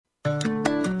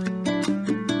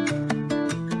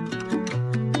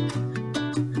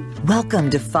Welcome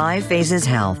to Five Phases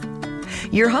Health.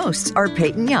 Your hosts are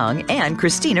Peyton Young and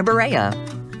Christina Barea.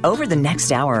 Over the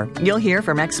next hour, you'll hear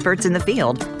from experts in the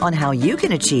field on how you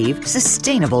can achieve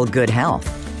sustainable good health.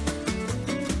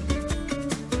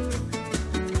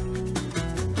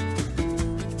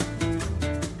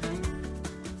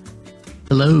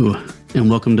 Hello, and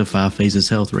welcome to Five Phases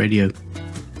Health Radio,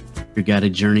 your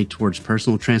guided journey towards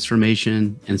personal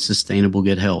transformation and sustainable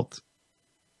good health.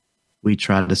 We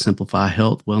try to simplify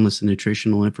health, wellness, and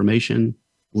nutritional information,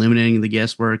 eliminating the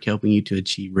guesswork, helping you to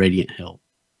achieve radiant health.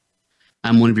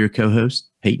 I'm one of your co-hosts,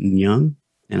 Peyton Young,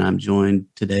 and I'm joined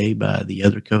today by the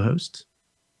other co-host,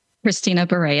 Christina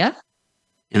Barea.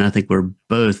 And I think we're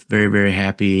both very, very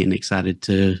happy and excited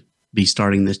to be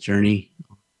starting this journey,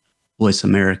 Voice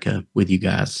America, with you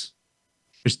guys.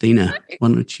 Christina, why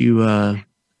don't you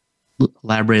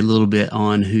elaborate a little bit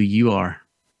on who you are?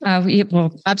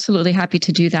 Well, absolutely happy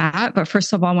to do that. But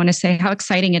first of all, I want to say how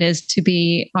exciting it is to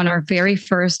be on our very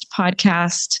first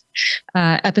podcast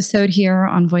episode here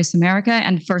on Voice America,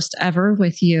 and first ever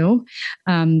with you.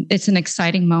 It's an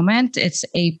exciting moment. It's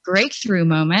a breakthrough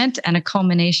moment and a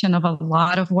culmination of a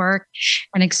lot of work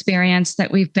and experience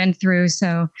that we've been through.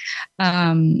 So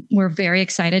we're very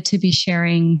excited to be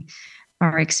sharing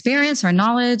our experience, our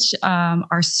knowledge,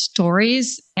 our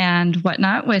stories and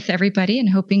whatnot with everybody, and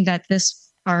hoping that this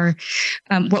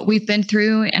what we've been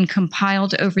through and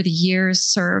compiled over the years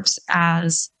serves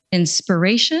as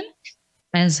inspiration,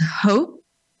 as hope,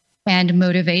 and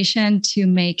motivation to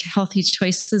make healthy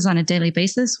choices on a daily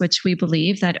basis, which we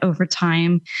believe that over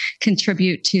time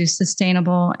contribute to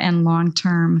sustainable and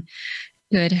long-term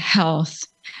good health.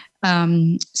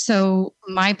 So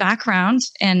my background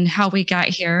and how we got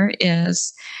here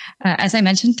is, as I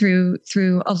mentioned,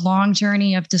 through a long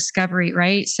journey of discovery,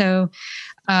 right? So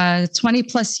 20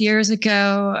 plus years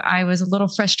ago, I was a little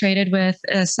frustrated with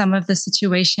some of the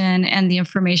situation and the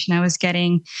information I was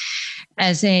getting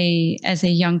as a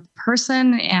young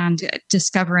person and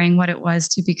discovering what it was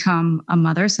to become a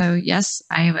mother. So yes,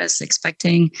 I was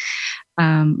expecting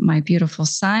my beautiful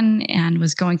son and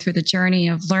was going through the journey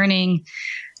of learning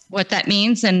what that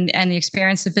means and the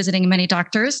experience of visiting many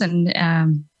doctors and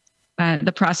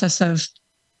the process of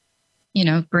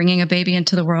bringing a baby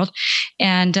into the world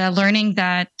and learning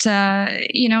that,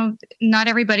 not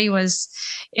everybody was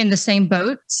in the same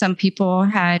boat. Some people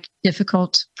had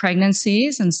difficult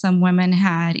pregnancies and some women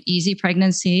had easy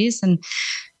pregnancies and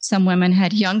some women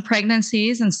had young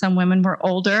pregnancies and some women were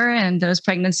older and those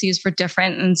pregnancies were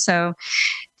different. And so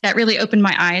that really opened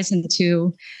my eyes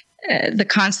into the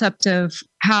concept of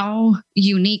how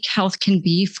unique health can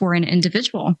be for an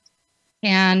individual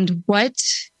and what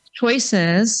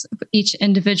choices each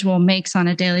individual makes on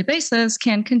a daily basis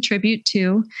can contribute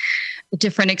to a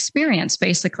different experience,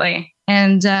 basically,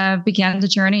 and began the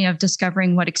journey of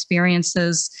discovering what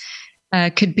experiences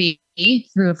could be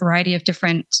through a variety of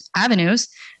different avenues.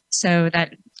 So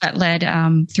that led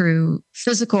through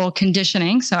physical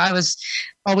conditioning. So I was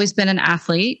always been an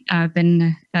athlete. I've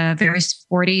been very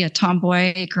sporty, a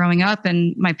tomboy growing up,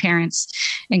 and my parents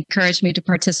encouraged me to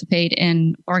participate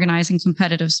in organizing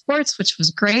competitive sports, which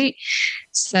was great.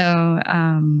 So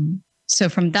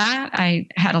from that, I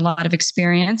had a lot of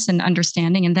experience and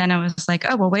understanding. And then I was like,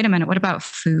 oh, well, wait a minute. What about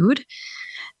food?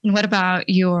 And what about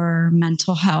your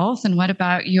mental health? And what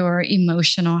about your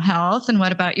emotional health? And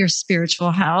what about your spiritual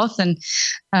health? And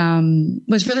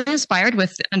was really inspired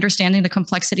with understanding the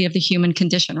complexity of the human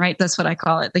condition, right? That's what I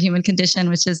call it, the human condition,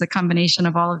 which is the combination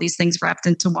of all of these things wrapped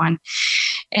into one.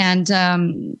 And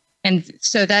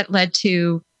so that led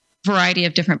to variety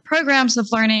of different programs of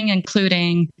learning,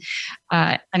 including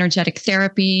energetic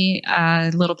therapy,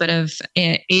 a little bit of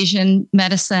Asian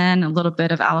medicine, a little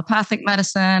bit of allopathic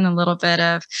medicine, a little bit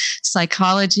of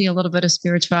psychology, a little bit of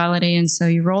spirituality. And so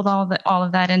you rolled all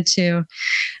of that into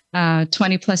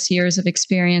 20 plus years of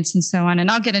experience and so on. And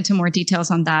I'll get into more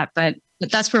details on that, but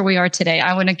that's where we are today.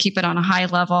 I want to keep it on a high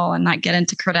level and not get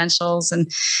into credentials. And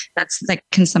that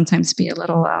can sometimes be a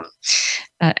little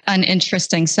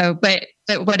uninteresting. So, but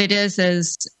what it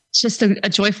is just a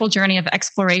joyful journey of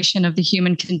exploration of the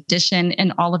human condition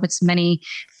in all of its many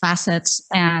facets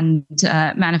and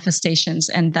manifestations.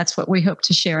 And that's what we hope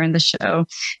to share in the show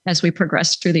as we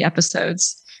progress through the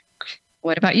episodes.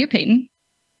 What about you, Peyton?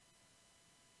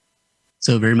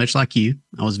 So very much like you,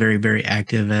 I was very, very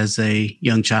active as a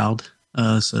young child.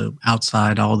 So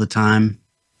outside all the time.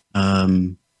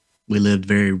 We lived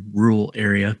very rural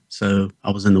area. So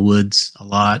I was in the woods a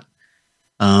lot,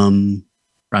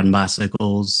 riding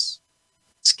bicycles,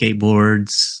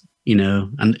 skateboards,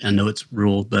 I know it's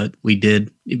rural, but we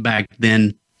did back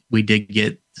then we did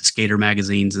get skater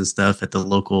magazines and stuff at the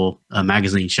local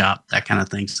magazine shop, that kind of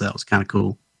thing. So that was kind of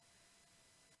cool.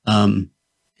 And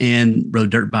rode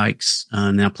dirt bikes.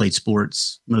 And I played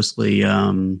sports, mostly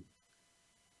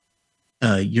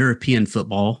European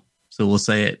football. So we'll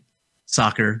say it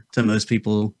soccer to most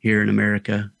people here in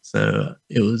America. So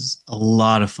it was a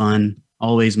lot of fun,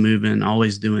 always moving,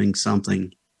 always doing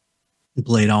something.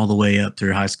 Played all the way up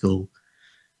through high school.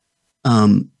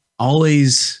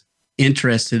 Always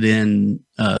interested in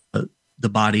the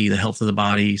body, the health of the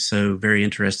body. So very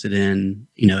interested in,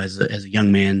 as a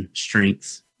young man,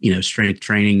 strength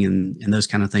training and those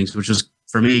kind of things, which was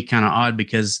for me kind of odd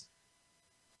because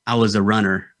I was a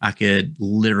runner. I could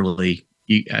literally,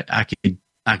 I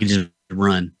could just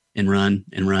run and run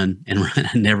and run and run.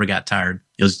 I never got tired.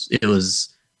 It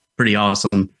was pretty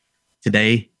awesome.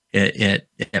 Today at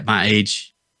my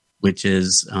age, which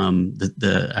is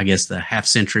I guess the half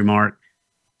century mark,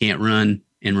 can't run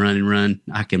and run and run.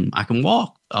 I can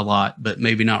walk a lot, but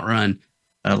maybe not run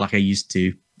like I used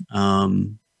to.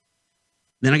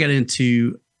 Then I got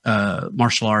into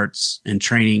martial arts and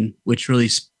training, which really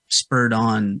spurred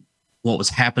on what was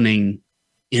happening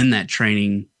in that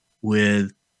training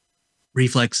with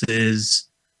reflexes,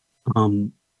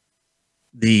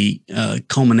 the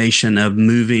culmination of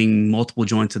moving multiple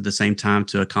joints at the same time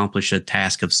to accomplish a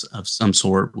task of some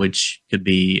sort, which could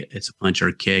be it's a punch or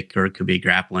a kick, or it could be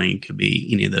grappling, it could be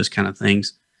any of those kind of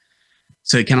things.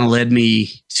 So it kind of led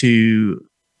me to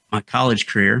my college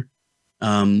career,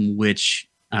 which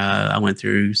I went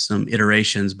through some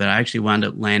iterations, but I actually wound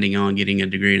up landing on getting a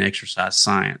degree in exercise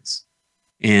science,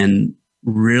 and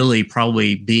really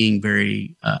probably being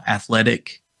very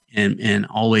athletic and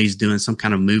always doing some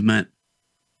kind of movement.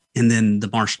 And then the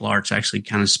martial arts actually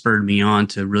kind of spurred me on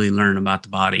to really learn about the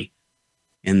body.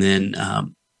 And then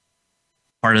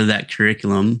part of that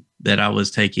curriculum that I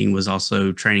was taking was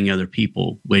also training other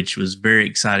people, which was very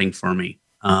exciting for me.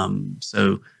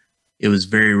 So it was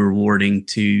very rewarding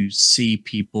to see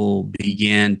people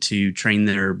begin to train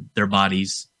their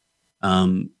bodies.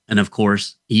 And of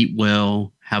course, eat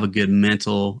well, have a good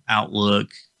mental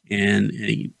outlook, and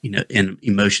and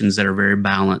emotions that are very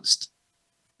balanced.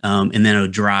 And then a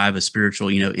drive, a spiritual,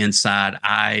 inside,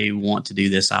 I want to do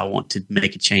this. I want to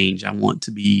make a change. I want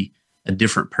to be a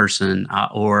different person.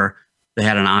 Or they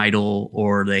had an idol,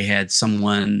 or they had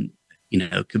someone,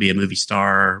 could be a movie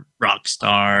star, rock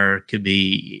star, could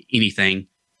be anything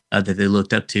that they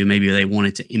looked up to. Maybe they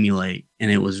wanted to emulate.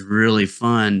 And it was really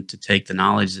fun to take the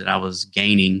knowledge that I was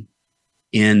gaining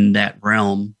in that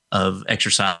realm of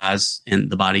exercise and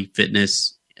the body,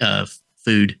 fitness,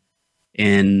 food,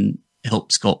 and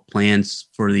help sculpt plans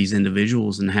for these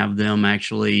individuals and have them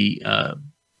actually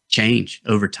change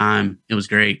over time. It was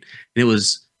great. And it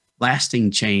was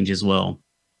lasting change as well.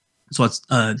 So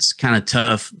it's kind of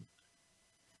tough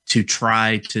to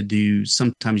try to do.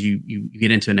 Sometimes you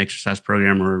get into an exercise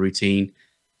program or a routine,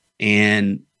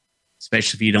 and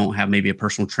especially if you don't have maybe a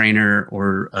personal trainer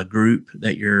or a group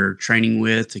that you're training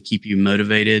with to keep you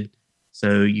motivated,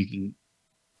 so you can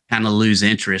kind of lose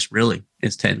interest. Really,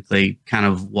 it's technically kind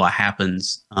of what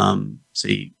happens.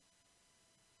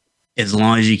 As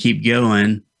long as you keep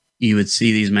going, you would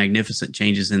see these magnificent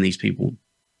changes in these people.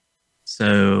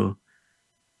 So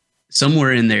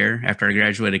somewhere in there, after I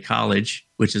graduated college,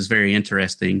 which is very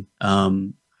interesting,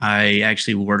 I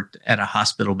actually worked at a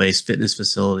hospital-based fitness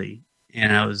facility,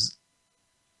 and I don't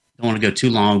want to go too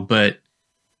long, but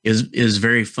it was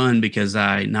very fun because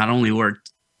I not only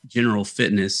worked general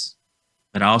fitness,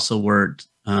 but I also worked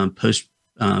post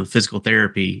physical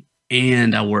therapy,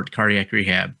 and I worked cardiac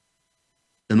rehab.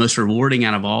 The most rewarding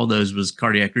out of all those was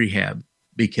cardiac rehab,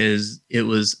 because it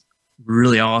was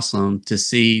really awesome to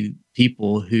see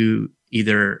people who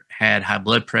either had high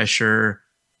blood pressure,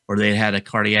 or they had a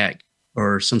cardiac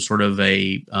or some sort of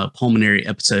a pulmonary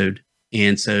episode.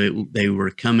 And so they were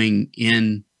coming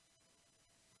in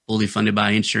fully funded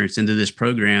by insurance into this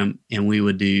program, and we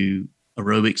would do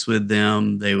aerobics with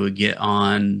them. They would get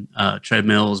on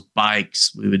treadmills,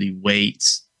 bikes. We would do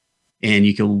weights, and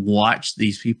you could watch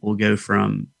these people go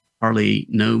from hardly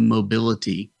no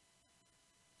mobility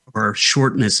or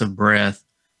shortness of breath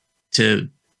to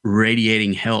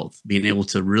radiating health, being able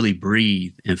to really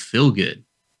breathe and feel good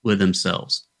with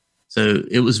themselves. So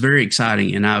it was very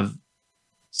exciting. And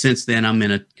since then, I'm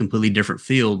in a completely different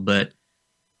field, but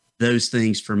those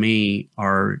things for me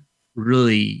are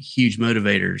really huge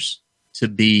motivators to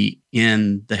be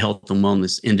in the health and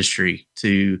wellness industry,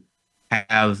 to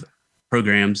have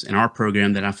programs, and our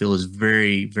program that I feel is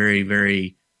very, very,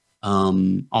 very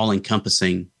all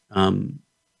encompassing.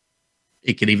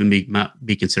 It could even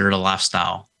be considered a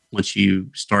lifestyle once you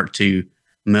start to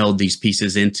meld these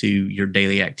pieces into your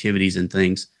daily activities and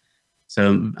things.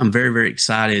 So I'm very, very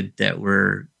excited that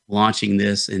we're launching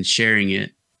this and sharing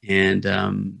it. And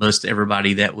most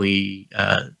everybody that we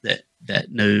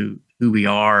that know who we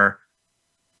are,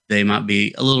 they might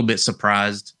be a little bit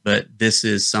surprised, but this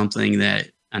is something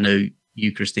that I know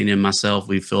you, Christina, and myself,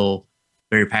 we feel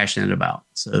very passionate about.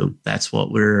 So that's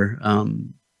what we're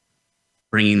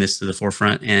bringing this to the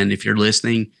forefront. And if you're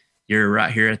listening, you're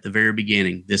right here at the very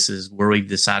beginning. This is where we've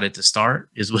decided to start,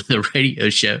 is with the radio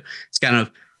show. It's kind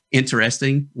of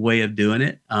interesting way of doing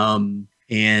it.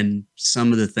 And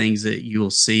some of the things that you'll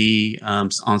see on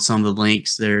some of the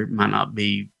links there might not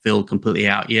be filled completely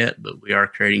out yet, but we are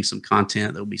creating some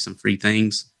content. There'll be some free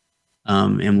things.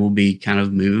 And we'll be kind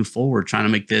of moving forward, trying to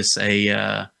make this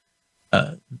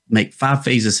make 5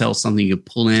 Phases Health something you can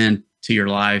pull in to your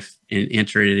life and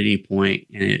enter it at any point.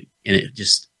 And it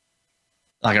just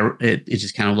it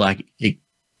just kind of like it,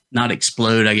 not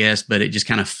explode, I guess, but it just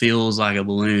kind of feels like a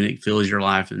balloon. It fills your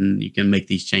life and you can make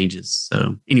these changes.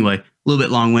 So anyway, a little bit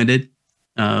long-winded.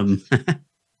 No,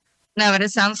 but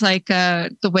it sounds like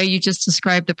the way you just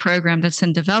described the program that's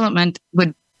in development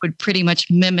would pretty much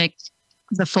mimic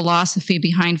the philosophy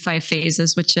behind 5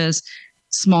 Phases, which is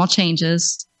small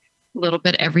changes, a little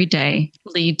bit every day,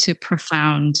 lead to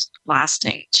profound,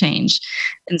 lasting change.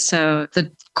 And so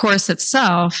the course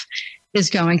itself is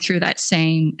going through that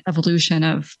same evolution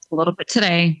of a little bit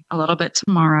today, a little bit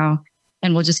tomorrow,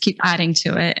 and we'll just keep adding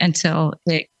to it until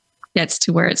it gets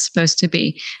to where it's supposed to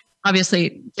be.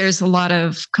 Obviously, there's a lot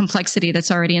of complexity that's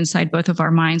already inside both of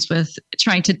our minds with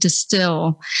trying to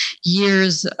distill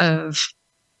years of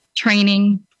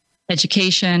training,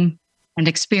 education, and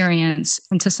experience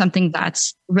into something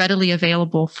that's readily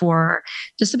available for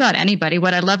just about anybody.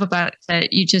 What I love about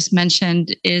that you just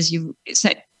mentioned is you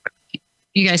said,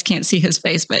 you guys can't see his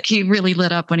face, but he really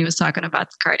lit up when he was talking about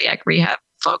the cardiac rehab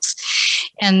folks.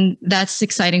 And that's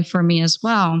exciting for me as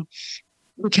well,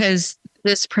 because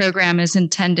this program is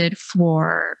intended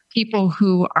for people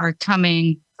who are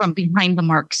coming from behind the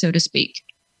mark, so to speak.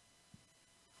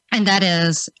 And that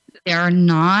is, they're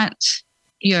not,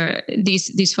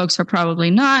 these folks are probably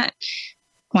not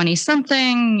 20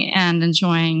 something and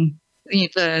enjoying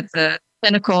the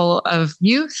pinnacle of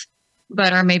youth,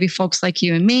 but are maybe folks like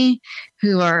you and me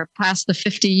who are past the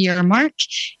 50-year mark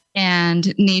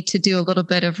and need to do a little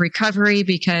bit of recovery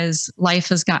because life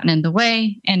has gotten in the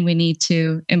way and we need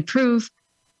to improve.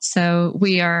 So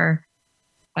we are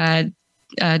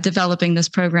developing this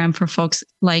program for folks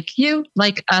like you,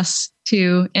 like us,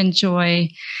 to enjoy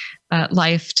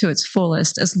life to its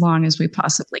fullest as long as we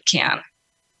possibly can.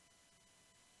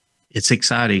 It's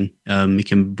exciting. It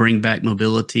can bring back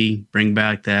mobility, bring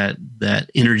back that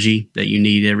energy that you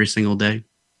need every single day.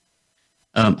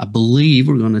 I believe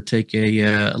we're going to take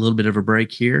a little bit of a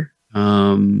break here.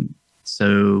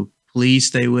 So please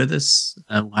stay with us.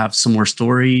 We'll have some more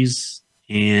stories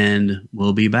and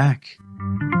we'll be back.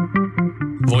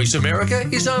 Voice America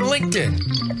is on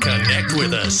LinkedIn. Connect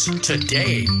with us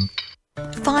today.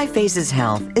 5 Phases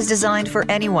Health is designed for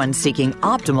anyone seeking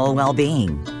optimal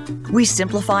well-being. We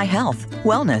simplify health,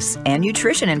 wellness, and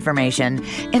nutrition information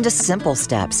into simple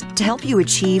steps to help you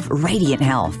achieve radiant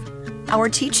health. Our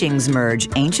teachings merge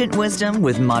ancient wisdom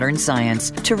with modern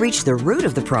science to reach the root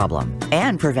of the problem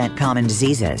and prevent common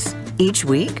diseases. Each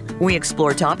week, we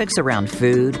explore topics around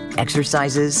food,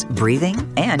 exercises,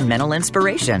 breathing, and mental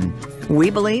inspiration. We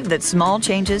believe that small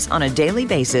changes on a daily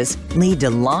basis lead to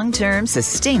long-term,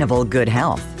 sustainable good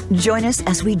health. Join us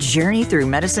as we journey through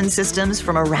medicine systems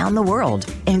from around the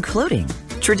world, including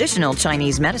traditional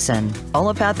Chinese medicine,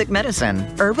 allopathic medicine,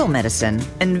 herbal medicine,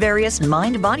 and various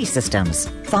mind-body systems.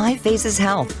 5 Phases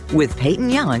Health with Peyton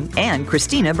Young and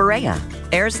Christina Barea.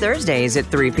 Airs Thursdays at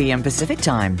 3 p.m. Pacific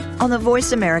Time on the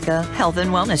Voice America Health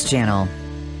and Wellness Channel.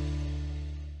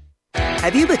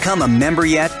 Have you become a member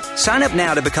yet? Sign up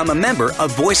now to become a member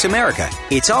of Voice America.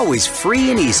 It's always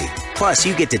free and easy. Plus,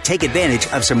 you get to take advantage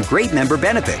of some great member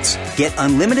benefits. Get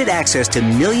unlimited access to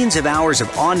millions of hours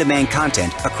of on-demand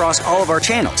content across all of our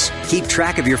channels. Keep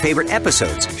track of your favorite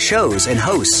episodes, shows, and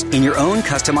hosts in your own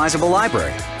customizable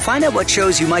library. Find out what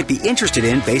shows you might be interested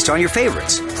in based on your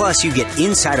favorites. Plus, you get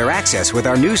insider access with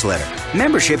our newsletter.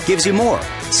 Membership gives you more.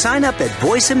 Sign up at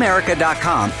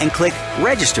voiceamerica.com and click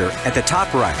register at the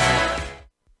top right.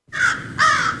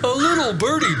 A little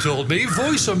birdie told me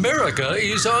Voice America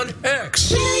is on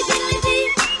X.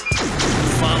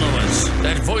 Follow us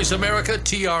at Voice America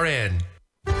TRN.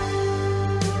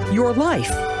 Your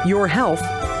life, your health,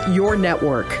 your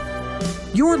network.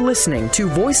 You're listening to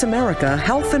Voice America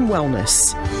Health and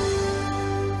Wellness.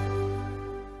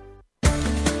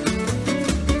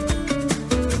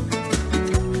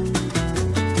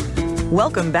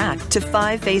 Welcome back to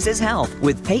 5 Phases Health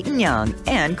with Peyton Young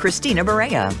and Christina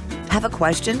Barea. Have a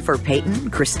question for Peyton,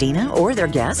 Christina, or their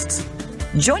guests?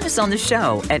 Join us on the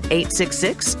show at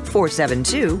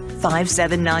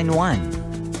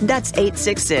 866-472-5791. That's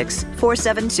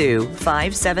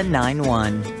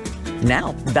 866-472-5791.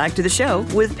 Now, back to the show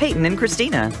with Peyton and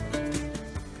Christina.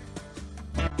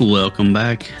 Welcome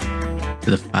back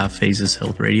to the 5 Phases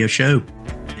Health Radio Show.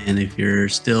 And if you're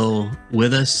still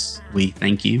with us, we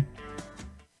thank you.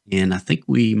 And I think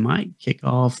we might kick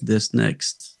off this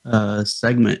next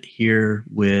segment here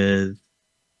with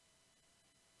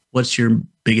what's your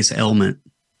biggest ailment?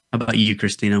 How about you,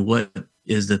 Christina? What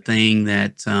is the thing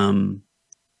that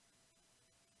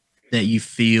that you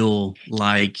feel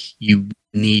like you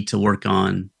need to work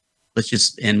on?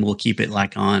 And we'll keep it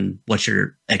like on what's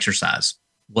your exercise?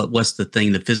 What's the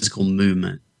thing, the physical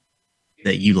movement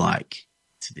that you like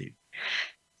to do?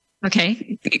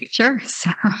 Okay, sure.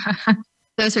 So,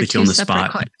 those are put two you on the separate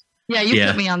spot. questions. Yeah, you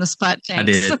put me on the spot. Thanks. I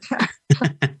did.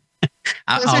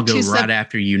 I'll go right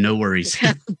after you. No worries.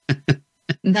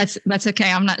 That's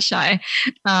okay. I'm not shy.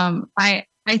 I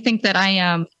think that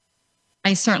I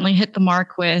certainly hit the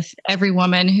mark with every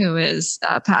woman who is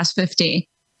past 50,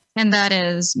 and that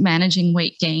is managing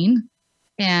weight gain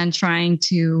and trying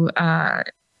to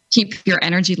keep your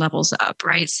energy levels up.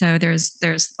 Right. So there's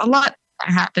a lot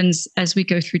that happens as we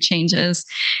go through changes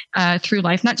through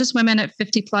life, not just women at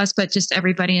 50 plus, but just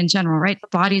everybody in general, right? The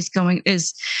body's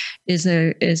is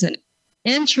an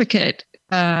intricate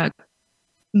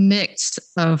mix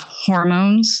of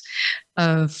hormones,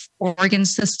 of organ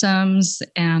systems,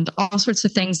 and all sorts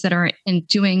of things that are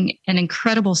doing an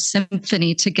incredible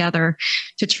symphony together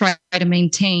to try to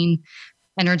maintain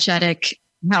energetic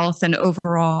health and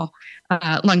overall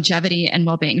longevity and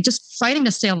well-being, just fighting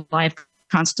to stay alive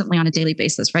constantly on a daily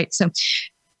basis, right? So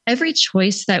every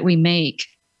choice that we make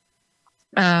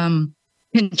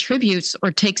contributes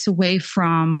or takes away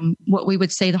from what we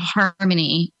would say the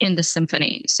harmony in the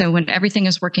symphony. So when everything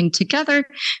is working together,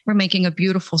 we're making a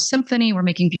beautiful symphony, we're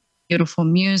making beautiful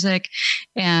music,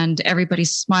 and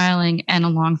everybody's smiling and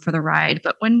along for the ride.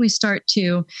 But when we start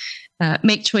to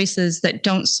make choices that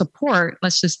don't support,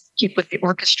 let's just keep with the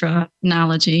orchestra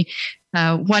analogy,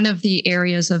 one of the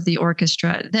areas of the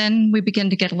orchestra, then we begin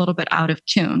to get a little bit out of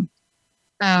tune.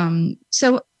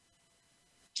 So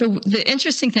the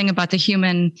interesting thing about the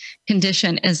human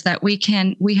condition is that we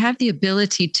have the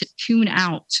ability to tune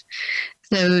out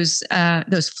those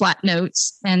flat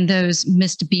notes and those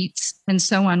missed beats and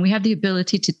so on. We have the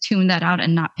ability to tune that out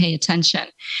and not pay attention.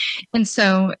 And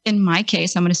so in my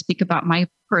case, I'm going to speak about my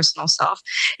personal self,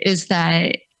 is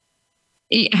that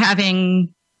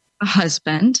having a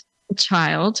husband, a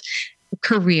child, a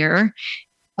career,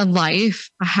 a life,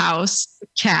 a house, a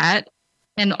cat,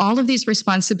 and all of these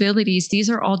responsibilities, these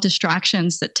are all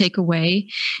distractions that take away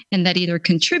and that either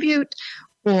contribute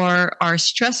or are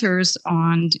stressors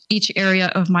on each area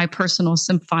of my personal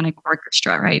symphonic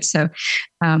orchestra, right? So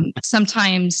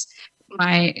sometimes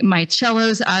my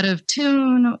cello's out of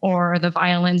tune, or the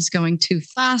violin's going too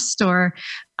fast, or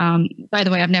by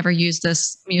the way, I've never used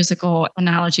this musical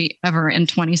analogy ever in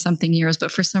 20-something years, but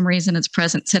for some reason it's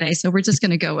present today. So we're just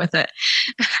going to go with it.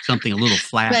 Something a little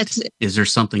flat. Is there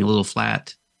something a little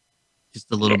flat?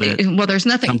 Just a little bit? Well, there's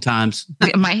nothing. Sometimes.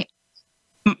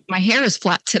 My hair is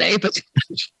flat today, but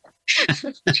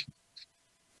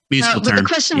musical term. But the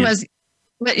question was,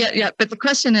 but the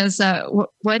question is,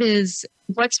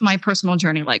 what's my personal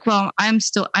journey like? Well, I'm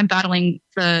battling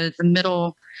the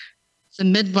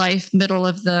midlife, middle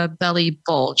of the belly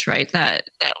bulge, right? That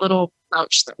little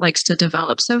pouch that likes to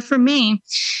develop. So for me,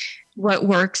 what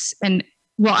works,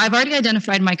 I've already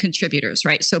identified my contributors,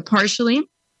 right? So partially,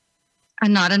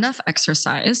 not enough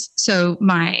exercise. So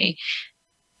my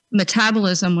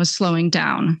metabolism was slowing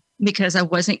down because I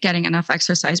wasn't getting enough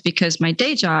exercise because my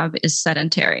day job is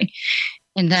sedentary.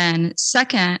 And then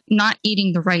second, not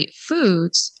eating the right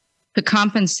foods to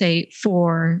compensate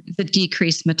for the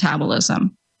decreased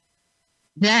metabolism.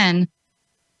 Then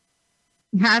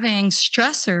having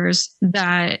stressors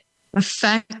that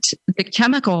affect the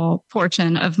chemical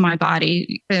portion of my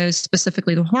body,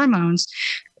 specifically the hormones,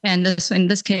 and in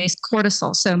this case,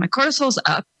 cortisol. So my cortisol's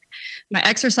up, my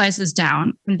exercise is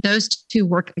down, and those two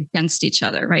work against each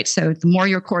other, right? So the more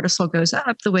your cortisol goes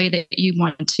up, the way that you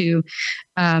want to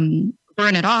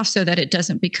burn it off so that it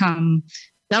doesn't become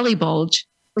belly bulge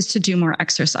is to do more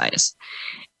exercise.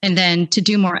 And then to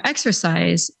do more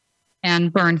exercise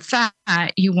and burn fat,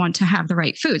 you want to have the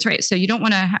right foods, right? So you don't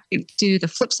want to do the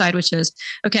flip side, which is,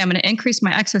 okay, I'm going to increase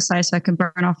my exercise so I can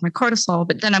burn off my cortisol,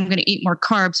 but then I'm going to eat more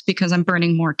carbs because I'm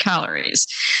burning more calories.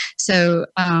 So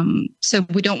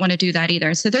we don't want to do that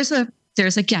either. So there's a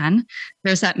there's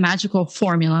that magical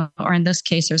formula, or in this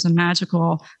case, there's a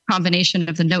magical combination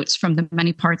of the notes from the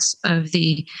many parts of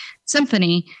the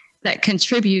symphony that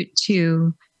contribute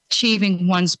to achieving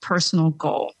one's personal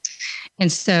goal.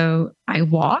 And so I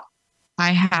walk.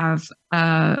 I have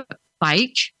a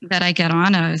bike that I get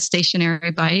on, a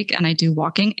stationary bike, and I do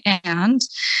walking. And,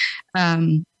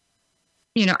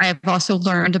 I've also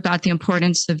learned about the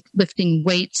importance of lifting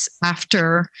weights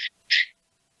after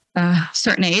a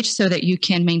certain age so that you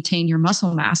can maintain your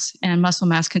muscle mass, and muscle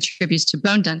mass contributes to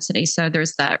bone density. So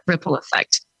there's that ripple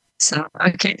effect. So,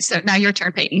 okay. So now your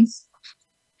turn, Peyton.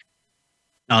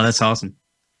 Oh, that's awesome.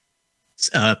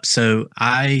 So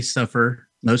I suffer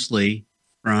mostly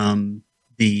from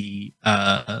the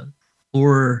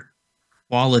poor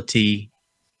quality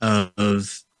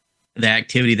of the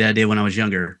activity that I did when I was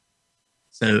younger.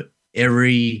 So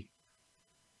every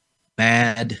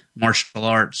bad martial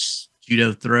arts,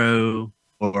 judo throw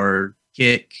or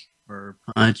kick or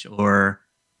punch or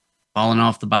falling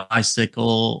off the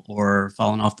bicycle or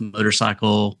falling off the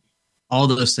motorcycle, all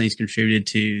those things contributed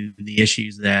to the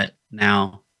issues that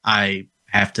now I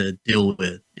have to deal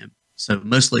with. So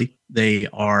mostly they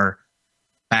are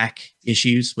back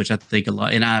issues, which I think a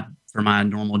lot, and for my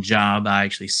normal job, I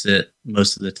actually sit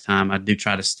most of the time. I do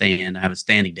try to stand. I have a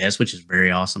standing desk, which is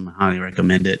very awesome. I highly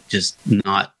recommend it. Just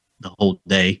not the whole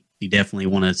day. You definitely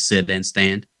want to sit and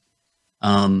stand.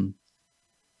 And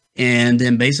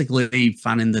then basically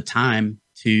finding the time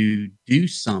to do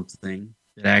something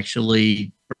that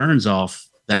actually burns off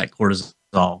that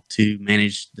cortisol to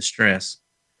manage the stress.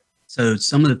 So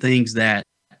some of the things that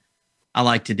I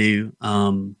like to do,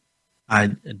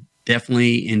 I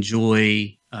definitely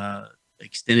enjoy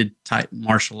extended type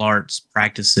martial arts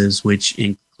practices, which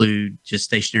include just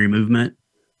stationary movement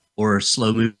or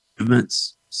slow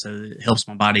movements. So it helps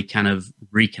my body kind of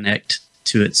reconnect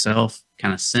to itself,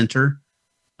 kind of center,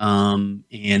 and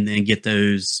then get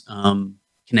those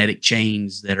kinetic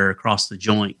chains that are across the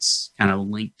joints kind of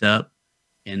linked up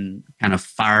and kind of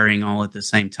firing all at the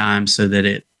same time so that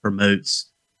it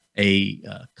promotes a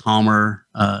calmer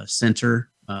center,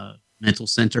 mental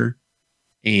center,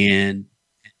 and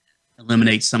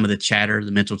eliminates some of the chatter,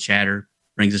 the mental chatter,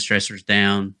 brings the stressors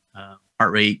down.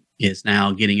 Heart rate is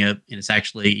now getting up, and it's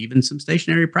actually even some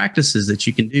stationary practices that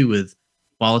you can do with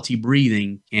quality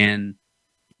breathing. And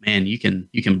man, you can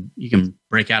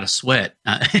break out a sweat.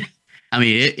 I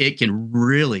mean, it can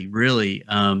really, really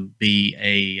be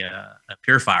a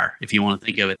purifier if you want to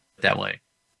think of it that way.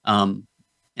 And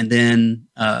then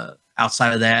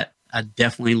outside of that, I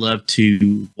definitely love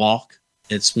to walk.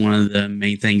 It's one of the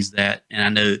main things and I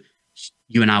know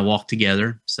you and I walk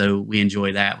together, so we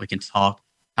enjoy that. We can talk.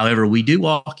 However, we do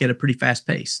walk at a pretty fast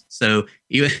pace. So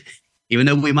even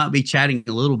though we might be chatting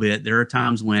a little bit, there are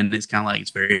times when it's kind of like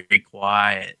it's very, very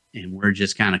quiet and we're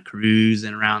just kind of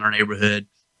cruising around our neighborhood,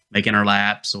 making our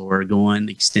laps or going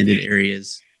extended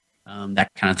areas, that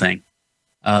kind of thing.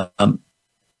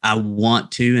 I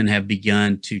want to and have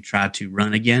begun to try to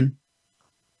run again.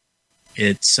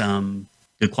 It's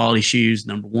good quality shoes,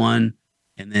 number one,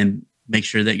 and then make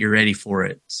sure that you're ready for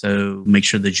it. So make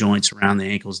sure the joints around the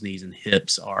ankles, knees, and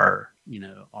hips are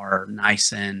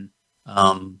nice and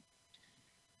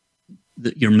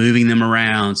you're moving them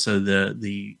around. So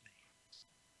the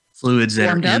fluids that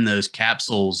are in those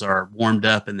capsules are warmed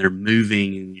up and they're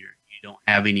moving, and you don't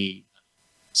have any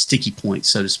sticky points,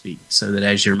 so to speak, so that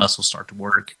as your muscles start to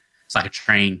work, it's like a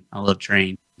train. I love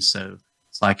trains. So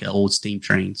it's like old steam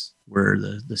trains where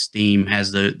the steam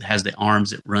has the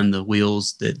arms that run the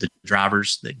wheels, the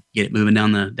drivers that get it moving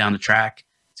down the track.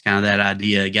 It's kind of that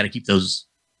idea. You got to keep those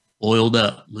oiled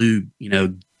up, lube,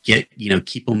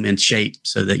 keep them in shape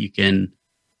so that you can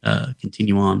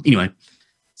continue on. Anyway,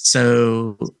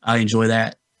 so I enjoy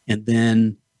that. And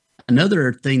then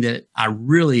another thing that I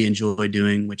really enjoy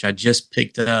doing, which I just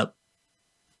picked up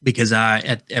because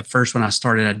at first when I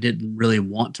started, I didn't really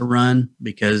want to run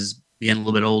because being a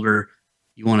little bit older,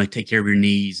 you want to take care of your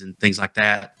knees and things like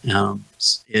that.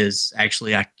 Is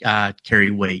actually I carry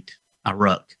weight. I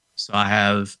ruck. So I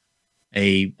have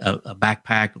a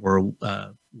backpack or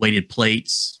weighted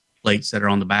plates that are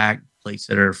on the back, plates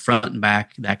that are front and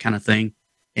back, that kind of thing.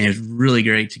 And it's really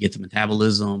great to get the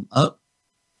metabolism up,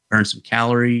 burn some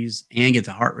calories, and get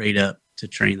the heart rate up to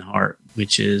train the heart,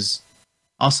 which is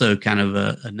also kind of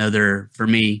another, for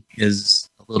me, is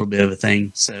a little bit of a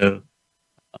thing. So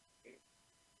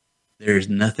there's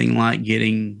nothing like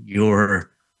getting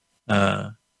your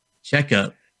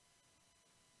checkup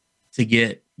to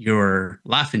get your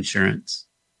life insurance,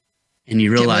 and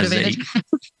you realize that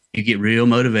you get real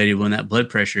motivated when that blood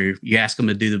pressure, you ask them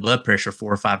to do the blood pressure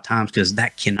 4 or 5 times because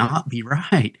that cannot be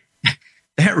right.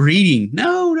 That reading,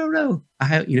 no. I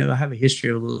have a history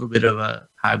of a little bit of a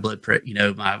high blood pressure.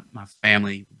 My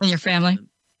family. And your family?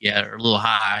 Yeah, are a little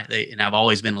high. And I've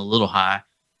always been a little high.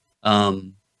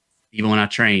 Even when I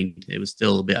trained, it was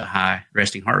still a bit high.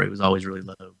 Resting heart rate was always really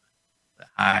low, but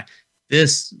high. It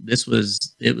was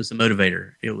a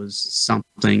motivator. It was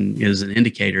an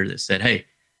indicator that said, hey,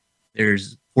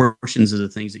 there's portions of the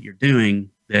things that you're doing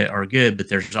that are good, but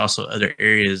there's also other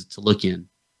areas to look in.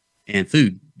 And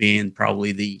food being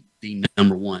probably the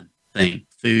number one thing.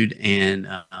 Food and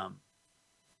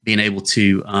being able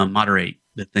to moderate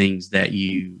the things that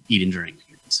you eat and drink.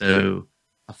 So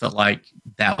I felt like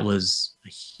that was a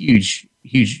huge,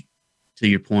 to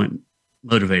your point,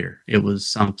 motivator. It was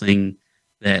something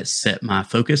that set my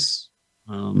focus.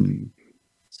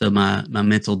 So my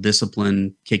mental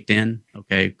discipline kicked in.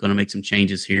 Okay, going to make some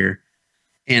changes here.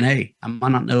 And hey, I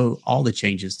might not know all the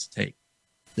changes to take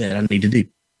that I need to do.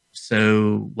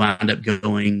 So wound up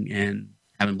going and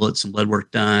having some blood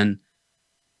work done,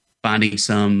 finding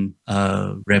some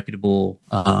reputable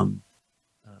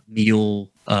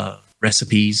meal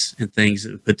recipes and things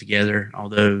that we put together.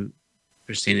 Although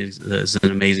Christina is an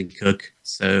amazing cook,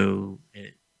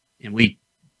 we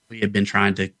had been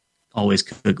trying to always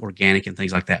cook organic and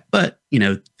things like that. But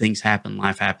things happen,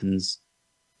 life happens,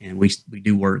 and we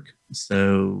do work.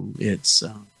 So it's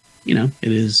it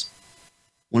is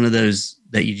one of those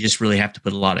that you just really have to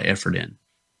put a lot of effort in.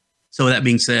 So with that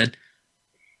being said,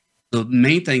 the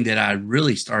main thing that I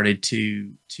really started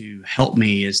to help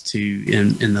me is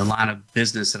in the line of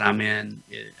business that I'm in,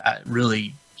 I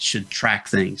really should track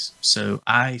things. So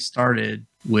I started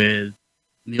with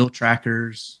meal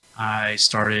trackers. I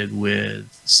started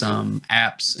with some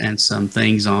apps and some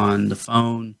things on the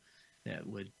phone that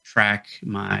would track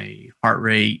my heart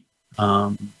rate,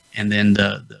 and then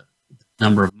the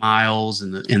number of miles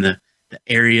and the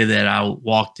area that I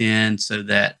walked in, so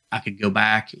that I could go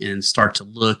back and start to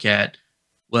look at,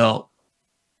 well,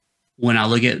 when I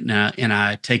look at and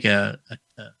I take an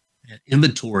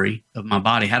inventory of my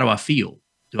body, how do I feel?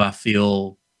 Do I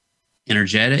feel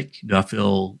energetic? Do I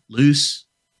feel loose?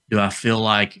 Do I feel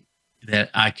like that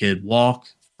I could walk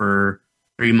for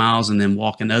 3 miles and then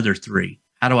walk another 3?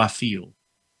 How do I feel?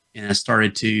 And I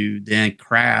started to then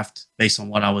craft, based on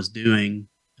what I was doing,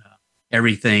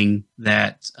 everything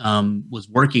that was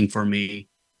working for me,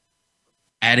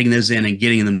 adding those in and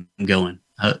getting them going.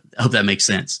 I hope that makes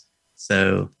sense.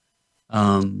 So,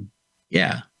 it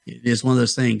is one of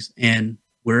those things. And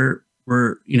we're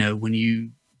when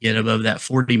you get above that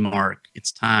 40 mark,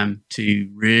 it's time to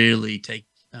really take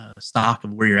stock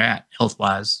of where you're at,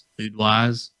 health-wise,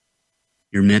 food-wise,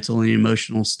 your mental and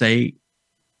emotional state,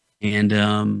 and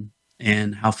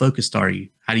how focused are you?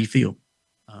 How do you feel?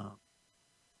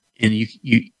 And you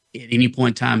at any point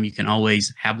in time, you can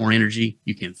always have more energy,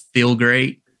 you can feel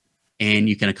great, and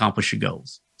you can accomplish your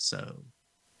goals. So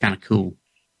kind of cool.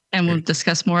 And we'll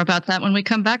discuss more about that when we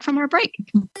come back from our break.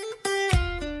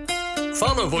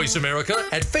 Follow Voice America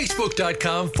at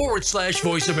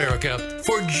Facebook.com/Voice America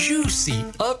for juicy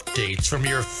updates from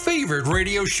your favorite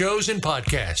radio shows and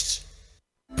podcasts.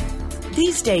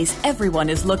 These days, everyone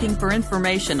is looking for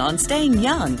information on staying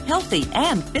young, healthy,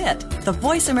 and fit. The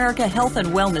Voice America Health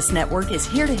and Wellness Network is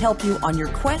here to help you on your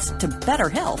quest to better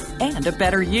health and a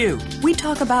better you. We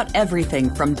talk about everything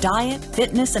from diet,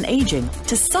 fitness, and aging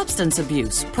to substance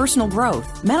abuse, personal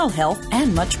growth, mental health,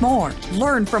 and much more.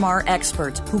 Learn from our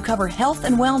experts who cover health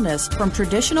and wellness from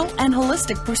traditional and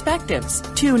holistic perspectives.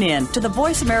 Tune in to the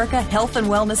Voice America Health and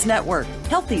Wellness Network.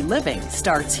 Healthy living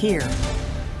starts here.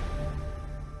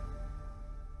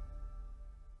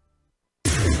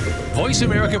 Voice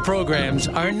America programs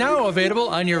are now available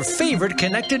on your favorite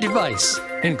connected device,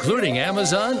 including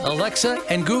Amazon, Alexa,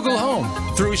 and Google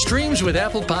Home. Through streams with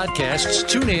Apple Podcasts,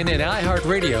 TuneIn, and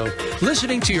iHeartRadio,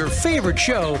 listening to your favorite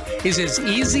show is as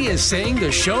easy as saying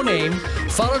the show name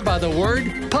followed by the word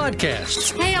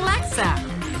podcast. Hey, Alexa,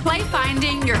 play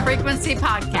Finding Your Frequency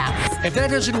podcast. If that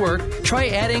doesn't work, try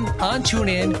adding on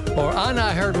TuneIn or on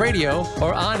iHeartRadio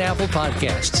or on Apple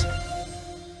Podcasts.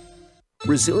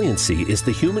 Resiliency is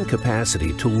the human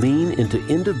capacity to lean into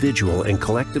individual and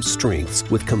collective strengths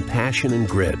with compassion and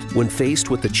grit when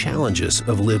faced with the challenges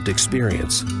of lived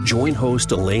experience. Join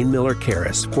host Elaine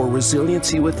Miller-Karras for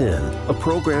Resiliency Within, a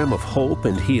program of hope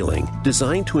and healing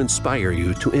designed to inspire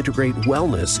you to integrate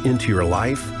wellness into your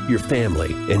life, your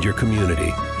family, and your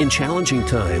community. In challenging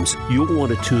times, you'll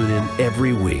want to tune in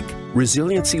every week.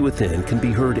 Resiliency Within can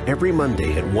be heard every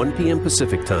Monday at 1 p.m.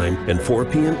 Pacific Time and 4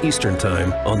 p.m. Eastern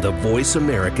Time on the Voice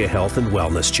America Health and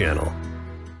Wellness Channel.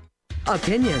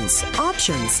 Opinions,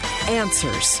 options,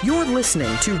 answers. You're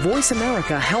listening to Voice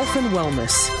America Health and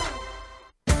Wellness.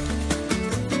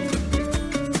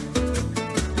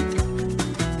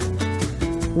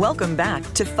 Welcome back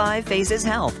to 5 Phases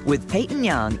Health with Peyton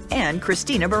Young and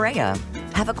Christina Barea.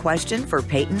 Have a question for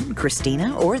Peyton,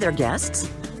 Christina, or their guests?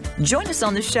 Join us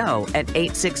on the show at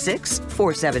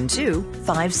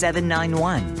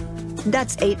 866-472-5791.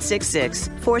 That's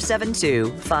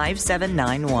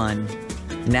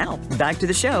 866-472-5791. Now, back to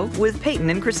the show with Peyton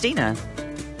and Christina.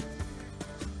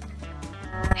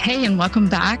 Hey, and welcome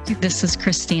back. This is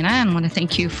Christina, and I want to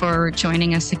thank you for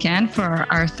joining us again for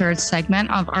our third segment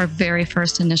of our very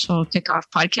first initial kickoff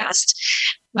podcast.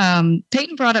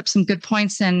 Peyton brought up some good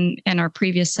points in our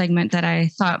previous segment that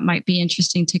I thought might be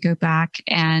interesting to go back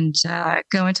and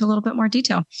go into a little bit more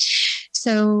detail.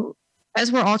 So as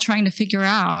we're all trying to figure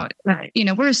out,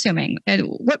 we're assuming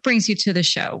what brings you to the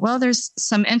show. Well, there's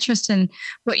some interest in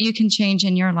what you can change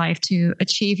in your life to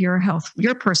achieve your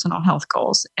personal health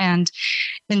goals and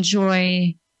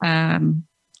enjoy a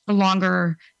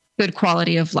longer, good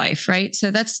quality of life, right? So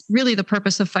that's really the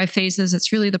purpose of 5 Phases.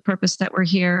 It's really the purpose that we're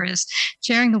here, is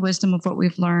sharing the wisdom of what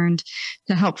we've learned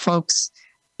to help folks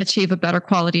achieve a better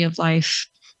quality of life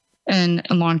in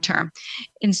long term.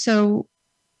 And so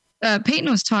Peyton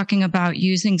was talking about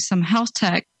using some health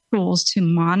tech tools to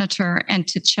monitor and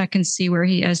to check and see where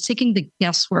he is, taking the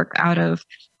guesswork out of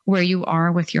where you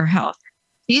are with your health.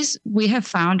 These, we have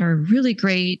found, are really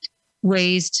great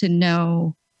ways to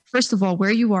know, first of all, where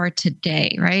you are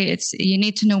today, right? You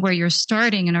need to know where you're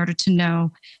starting in order to know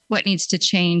what needs to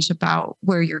change about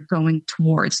where you're going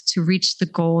towards to reach the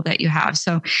goal that you have.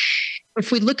 So if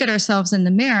we look at ourselves in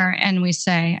the mirror and we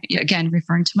say, again,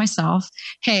 referring to myself,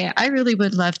 hey, I really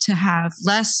would love to have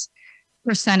less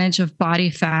percentage of body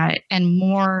fat and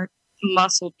more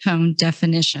muscle tone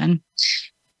definition,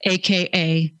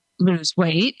 AKA lose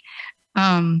weight,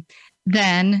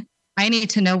 then I need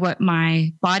to know what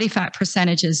my body fat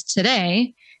percentage is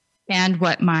today and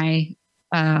what my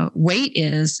weight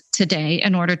is today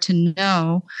in order to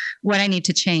know what I need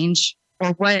to change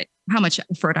or how much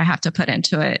effort I have to put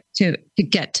into it to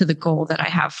get to the goal that I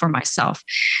have for myself.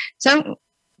 So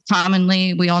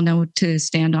commonly, we all know to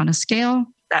stand on a scale.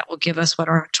 That will give us what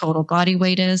our total body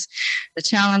weight is. The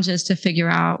challenge is to figure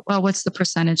out, well, what's the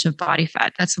percentage of body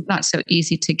fat? That's not so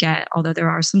easy to get, although there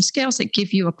are some scales that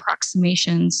give you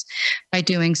approximations by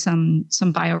doing some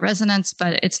bioresonance,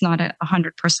 but it's not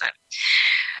 100%.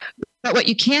 But what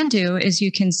you can do is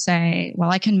you can say,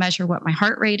 well, I can measure what my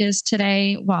heart rate is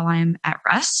today while I'm at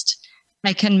rest.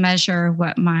 I can measure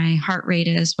what my heart rate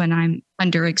is when I'm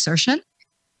under exertion.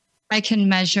 I can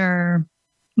measure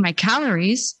my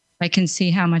calories. I can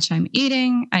see how much I'm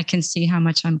eating. I can see how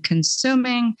much I'm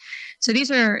consuming. So these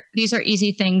are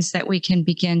easy things that we can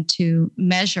begin to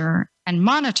measure and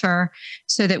monitor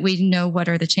so that we know what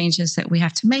are the changes that we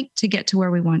have to make to get to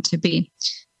where we want to be.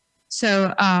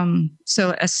 So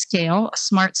a scale, a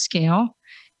smart scale,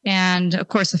 and of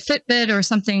course a Fitbit or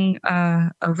something,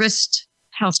 a wrist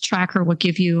health tracker will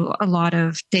give you a lot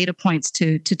of data points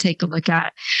to take a look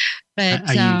at. But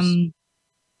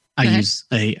I use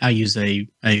a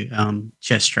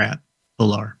chest strap,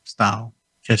 Polar style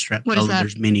chest strap. What is that?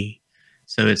 There's many.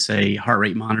 So it's a heart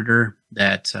rate monitor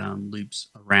that loops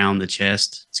around the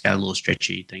chest. It's got a little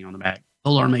stretchy thing on the back.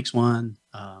 Polar makes one.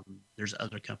 There's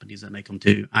other companies that make them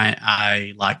too.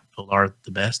 I like Polar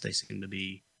the best. They seem to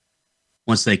be,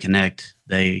 once they connect,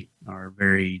 they are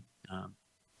very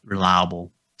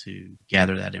reliable to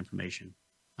gather that information.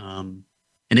 And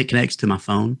it connects to my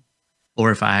phone. Or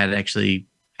if I had actually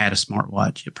had a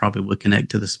smartwatch, it probably would connect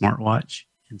to the smartwatch.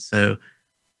 And so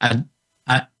I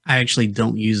actually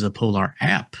don't use a Polar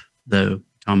app, though.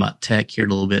 Talking about tech here a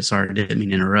little bit. Sorry, I didn't mean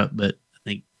to interrupt, but I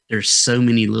think there's so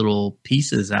many little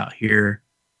pieces out here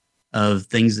of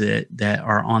things that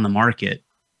are on the market.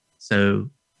 So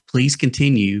please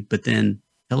continue, but then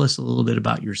tell us a little bit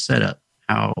about your setup,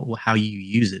 how you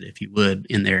use it, if you would,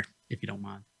 in there, if you don't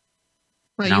mind.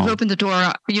 Well, you've opened the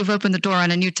door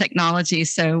on a new technology.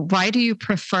 So why do you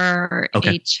prefer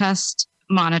a chest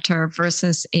monitor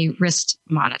versus a wrist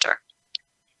monitor?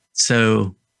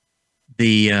 So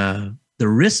the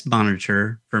wrist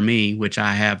monitor for me, which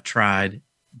I have tried,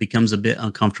 becomes a bit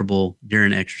uncomfortable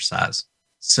during exercise.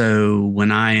 So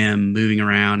when I am moving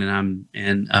around and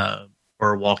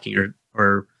or walking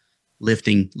or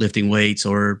lifting weights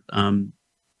or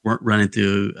running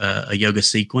through a yoga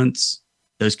sequence,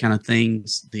 those kind of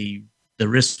things, the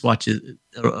wristwatch a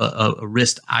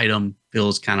wrist item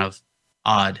feels kind of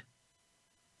odd.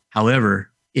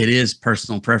 However, it is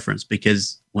personal preference,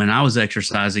 because when I was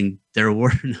exercising, there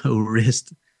were no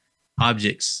wrist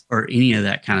objects or any of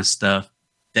that kind of stuff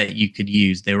that you could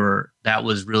use. That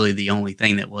was really the only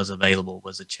thing that was available,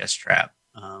 was a chest strap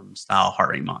style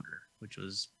heart rate monitor,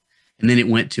 and then it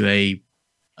went to a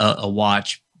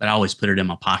watch but I always put it in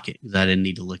my pocket because I didn't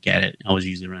need to look at it. I was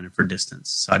usually running for distance.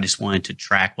 So I just wanted to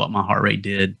track what my heart rate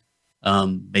did,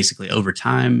 basically over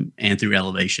time and through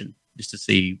elevation, just to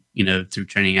see, through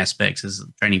training aspects as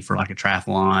training for like a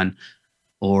triathlon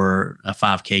or a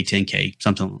 5K, 10K,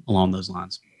 something along those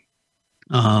lines.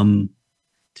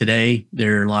 Today,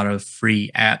 there are a lot of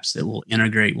free apps that will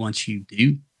integrate once you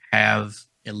do have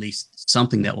at least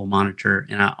something that will monitor.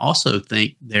 And I also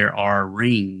think there are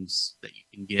rings that you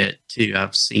can get too.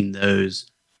 I've seen those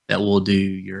that will do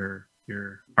your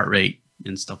heart rate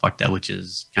and stuff like that, which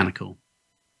is kind of cool.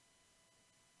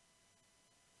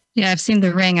 Yeah, I've seen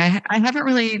the ring. I haven't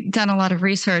really done a lot of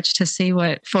research to see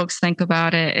what folks think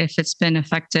about it, if it's been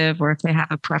effective or if they have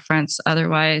a preference.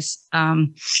 Otherwise,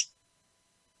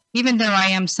 even though I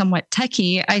am somewhat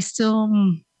techie, I still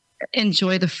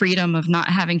enjoy the freedom of not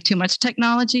having too much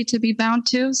technology to be bound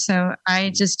to. So I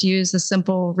just use a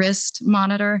simple wrist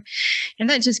monitor, and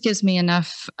that just gives me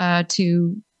enough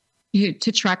to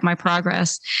track my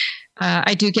progress.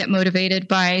 I do get motivated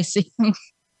by seeing,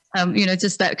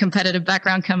 just that competitive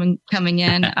background coming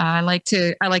in. I like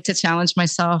to challenge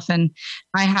myself, and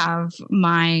I have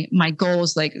my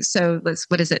goals.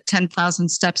 What is it? 10,000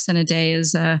 steps in a day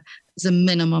is a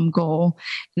minimum goal,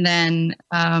 and then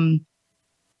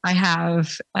I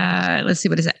have,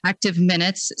 active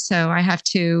minutes. So I have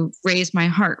to raise my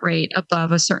heart rate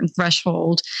above a certain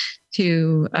threshold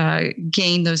to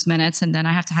gain those minutes. And then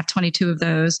I have to have 22 of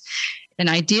those. And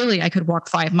ideally, I could walk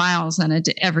 5 miles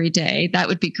every day. That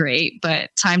would be great, but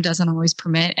time doesn't always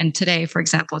permit. And today, for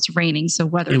example, it's raining, so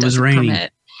weather doesn't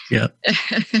permit. Yeah.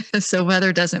 So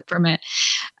weather doesn't permit.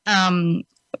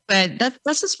 But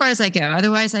that's as far as I go.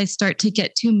 Otherwise, I start to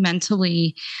get too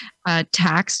mentally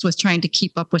taxed with trying to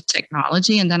keep up with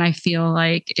technology. And then I feel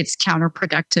like it's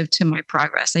counterproductive to my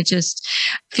progress. I just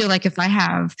feel like if I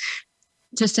have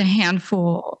just a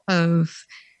handful of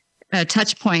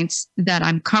touch points that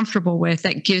I'm comfortable with,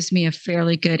 that gives me a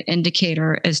fairly good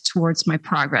indicator as towards my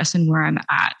progress and where I'm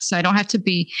at. So I don't have to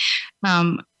be,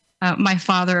 my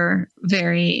father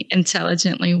very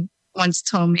intelligently once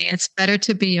told me it's better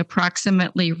to be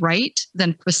approximately right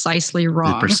than precisely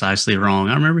wrong.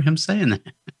 I remember him saying that.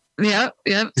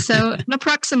 Yep. So an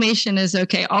approximation is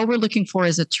okay. All we're looking for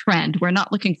is a trend. We're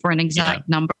not looking for an exact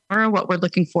number. What we're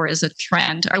looking for is a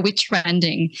trend. Are we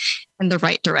trending in the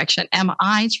right direction? Am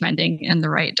I trending in the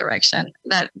right direction?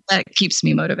 That keeps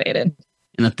me motivated.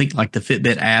 And I think like the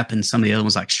Fitbit app and some of the other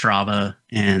ones like Strava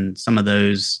and some of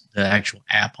those, the actual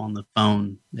app on the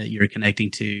phone that you're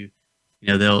connecting to,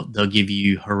 they'll give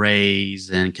you hoorays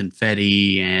and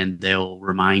confetti, and they'll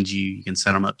remind you. You can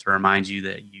set them up to remind you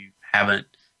that you haven't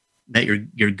met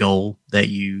your goal, that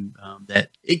you that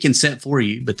it can set for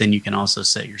you, but then you can also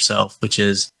set yourself, which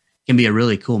can be a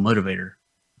really cool motivator.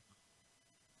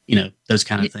 Those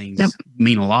kind of things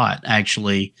mean a lot,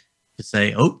 actually, to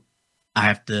say, oh, I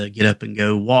have to get up and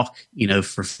go walk,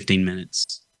 for 15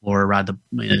 minutes, or ride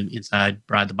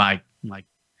the bike like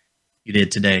you did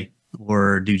today,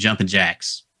 or do jumping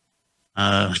jacks,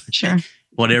 sure,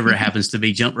 whatever it happens to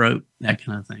be, jump rope, that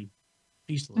kind of thing.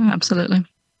 Absolutely.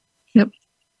 Yep.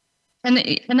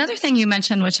 And another thing you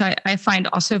mentioned, which I find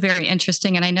also very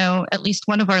interesting, and I know at least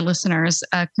one of our listeners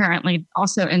currently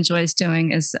also enjoys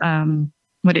doing, is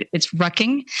it's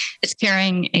rucking. It's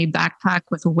carrying a backpack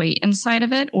with a weight inside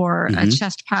of it, or a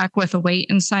chest pack with a weight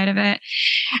inside of it.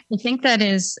 I think that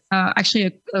is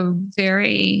actually a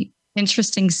very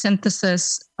interesting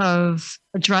synthesis of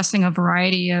addressing a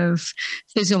variety of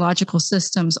physiological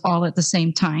systems all at the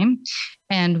same time,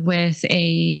 and with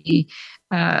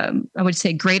I would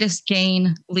say greatest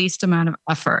gain, least amount of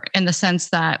effort, in the sense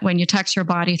that when you tax your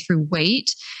body through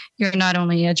weight, you're not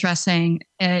only addressing,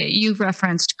 you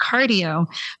referenced cardio,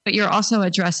 but you're also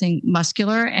addressing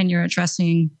muscular, and you're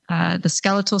addressing the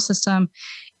skeletal system.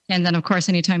 And then, of course,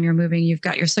 anytime you're moving, you've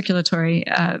got your circulatory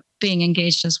being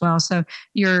engaged as well. So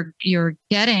you're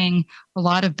getting a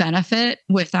lot of benefit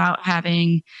without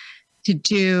having to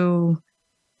do,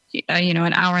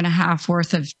 an hour and a half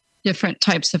worth of different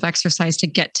types of exercise to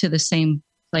get to the same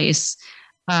place.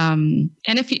 And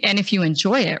if you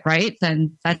enjoy it, right,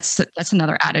 then that's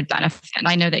another added benefit. And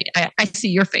I know that I see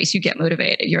your face; you get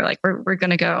motivated. You're like, we're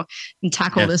going to go and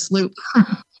tackle this loop.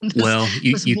 Well,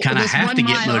 you kind of have to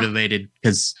get motivated,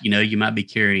 because you might be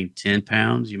carrying 10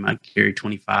 pounds, you might carry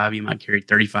 25, you might carry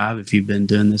 35 if you've been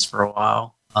doing this for a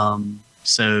while.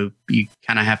 So you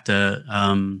kind of have to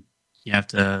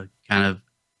kind of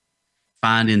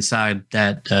find inside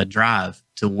that drive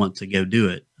to want to go do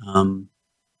it.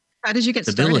 How did you get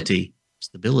started?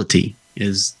 Stability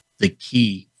is the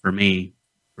key for me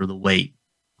for the weight.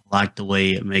 I like the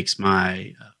way it makes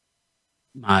my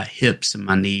my hips and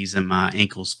my knees and my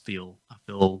ankles feel. I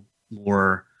feel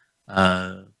more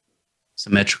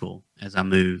symmetrical as I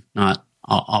move, not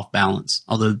off balance.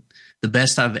 Although the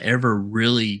best I've ever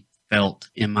really felt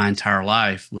in my entire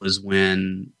life was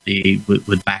when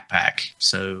would backpack.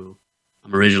 So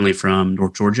I'm originally from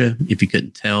North Georgia. If you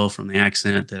couldn't tell from the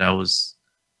accent that I was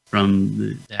from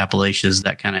the Appalachians,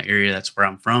 that kind of area, that's where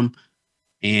I'm from.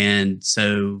 And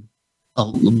so a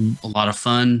lot of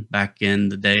fun back in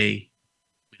the day.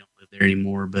 We don't live there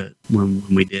anymore, but when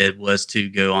we did was to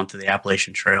go onto the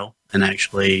Appalachian Trail and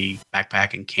actually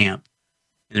backpack and camp.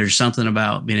 And there's something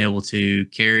about being able to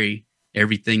carry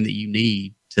everything that you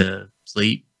need to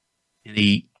sleep and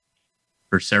eat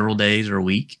for several days or a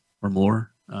week or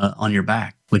more on your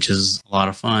back, which is a lot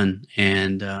of fun.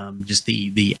 And just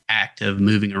the act of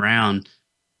moving around,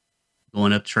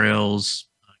 going up trails,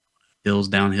 hills,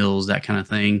 down hills, that kind of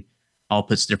thing, all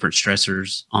puts different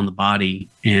stressors on the body.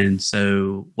 And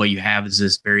so what you have is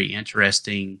this very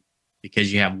interesting,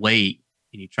 because you have weight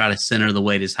and you try to center the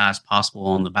weight as high as possible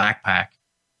on the backpack.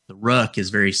 The ruck is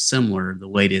very similar. The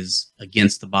weight is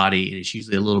against the body, and it's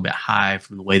usually a little bit high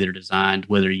from the way they're designed,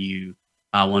 whether you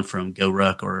buy one from Go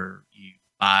Ruck or you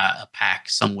buy a pack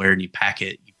somewhere and you pack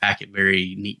it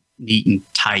very neat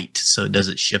and tight so it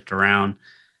doesn't shift around.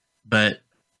 But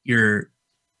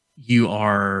you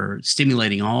are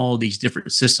stimulating all these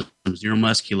different systems,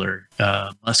 neuromuscular,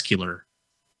 muscular,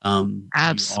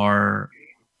 abs,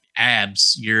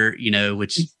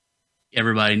 which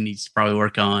everybody needs to probably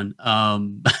work on.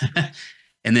 And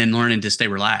then learning to stay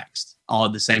relaxed all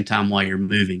at the same time while you're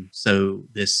moving. So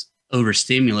this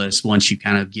overstimulus, once you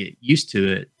kind of get used to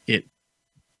it, it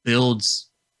builds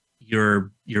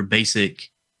your basic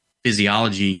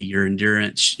physiology, your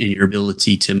endurance, and your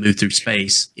ability to move through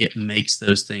space. It makes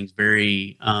those things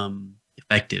very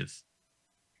effective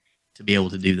to be able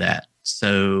to do that.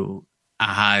 So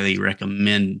I highly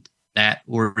recommend that,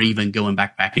 or even going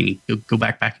backpacking. Go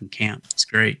backpacking camp. It's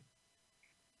great.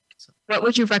 So. What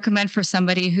would you recommend for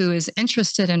somebody who is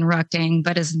interested in rucking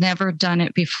but has never done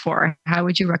it before? How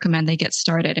would you recommend they get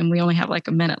started? And we only have like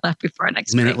a minute left before our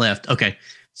next break. Left. Okay.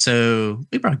 So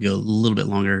we probably go a little bit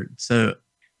longer. So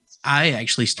I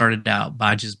actually started out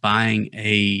by just buying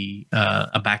a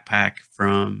backpack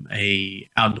from a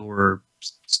outdoor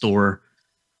store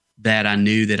that I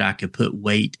knew that I could put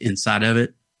weight inside of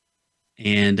it.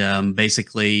 And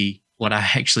basically what I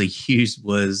actually used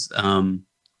was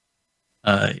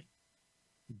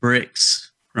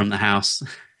bricks from the house.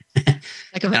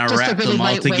 Like and I wrapped really them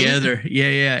all together. Weight.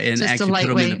 Yeah. And just actually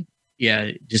put them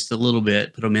in just a little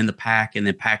bit, put them in the pack, and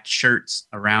then packed shirts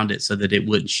around it so that it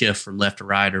wouldn't shift from left to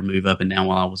right or move up and down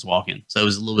while I was walking. So it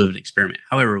was a little bit of an experiment.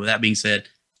 However, with that being said,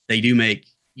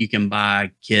 you can buy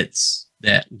kits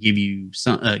that give you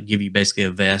basically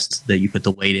a vest that you put the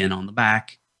weight in on the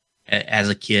back as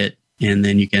a kit, and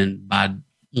then you can buy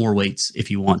more weights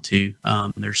if you want to.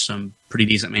 There's some pretty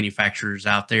decent manufacturers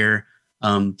out there.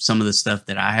 Some of the stuff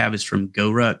that I have is from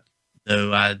Go Ruck,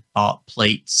 though I bought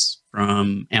plates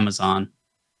from Amazon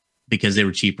because they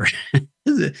were cheaper,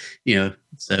 but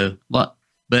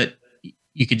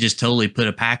you could just totally put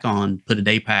a pack on, put a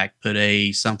day pack, put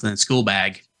a school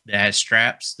bag that has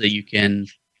straps that you can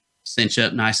cinch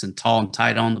up nice and tall and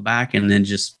tight on the back, and then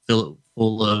just fill it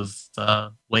full of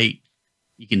weight.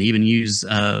 You can even use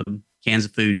cans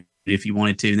of food if you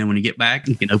wanted to. And then when you get back,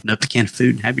 you can open up the can of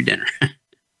food and have your dinner.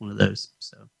 One of those.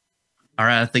 So, all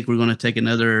right. I think we're going to take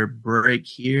another break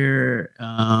here.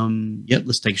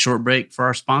 Let's take a short break for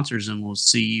our sponsors, and we'll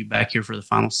see you back here for the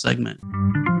final segment.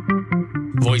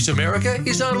 Voice America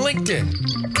is on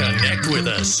LinkedIn. Connect with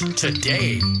us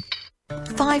today.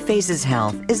 5 Phases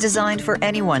Health is designed for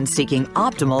anyone seeking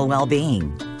optimal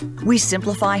well-being. We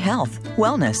simplify health,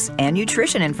 wellness, and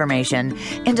nutrition information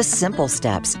into simple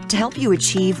steps to help you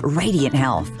achieve radiant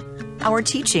health. Our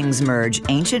teachings merge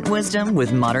ancient wisdom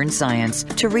with modern science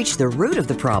to reach the root of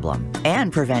the problem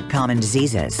and prevent common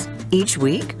diseases. Each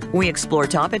week, we explore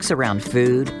topics around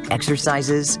food,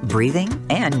 exercises, breathing,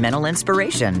 and mental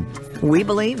inspiration. We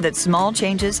believe that small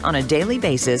changes on a daily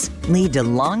basis lead to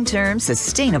long-term,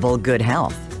 sustainable good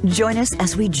health. Join us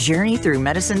as we journey through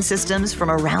medicine systems from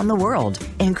around the world,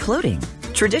 including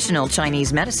traditional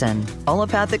Chinese medicine,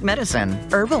 allopathic medicine,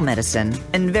 herbal medicine,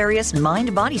 and various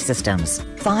mind-body systems.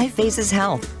 5 Phases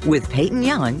Health with Peyton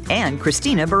Young and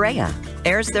Christina Barea.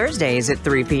 Airs Thursdays at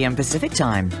 3 p.m. Pacific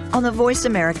Time on the Voice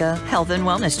America Health and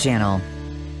Wellness Channel.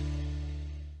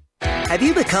 Have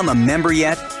you become a member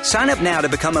yet? Sign up now to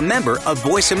become a member of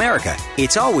Voice America.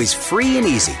 It's always free and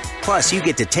easy. Plus, you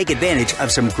get to take advantage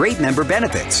of some great member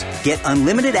benefits. Get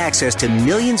unlimited access to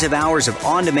millions of hours of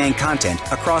on-demand content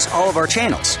across all of our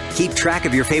channels. Keep track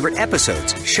of your favorite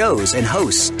episodes, shows, and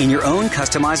hosts in your own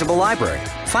customizable library.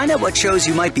 Find out what shows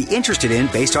you might be interested in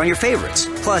based on your favorites.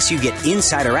 Plus, you get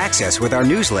insider access with our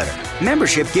newsletter.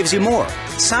 Membership gives you more.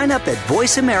 Sign up at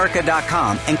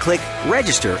voiceamerica.com and click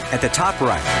register at the top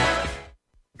right.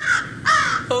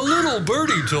 A little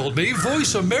birdie told me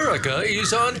Voice America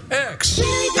is on X.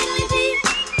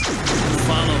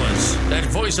 Follow us at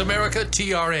Voice America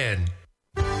TRN.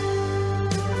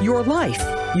 Your life,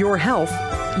 your health,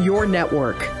 your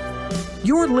network.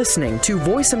 You're listening to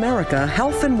Voice America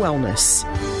Health and Wellness.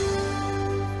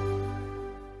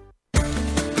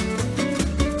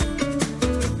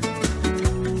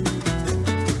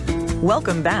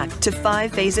 Welcome back to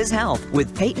 5 Phases Health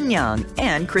with Peyton Young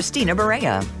and Christina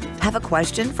Barea. Have a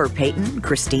question for Peyton,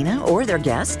 Christina, or their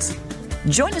guests?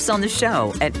 Join us on the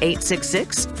show at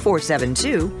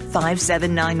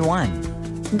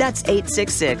 866-472-5791. That's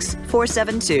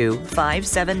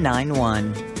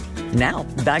 866-472-5791. Now,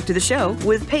 back to the show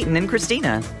with Peyton and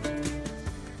Christina.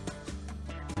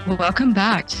 Welcome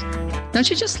back. Don't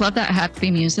you just love that happy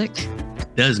music?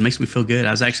 It does. It makes me feel good.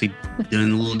 I was actually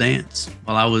doing a little dance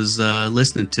while I was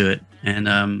listening to it, and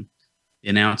the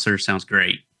announcer sounds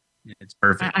great. It's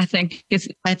perfect. I think it's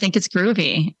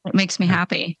groovy. It makes me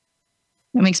happy.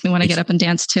 It makes me want to get up and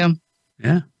dance too.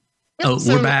 Yeah. Yeah,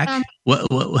 we're back. What?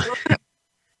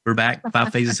 We're back.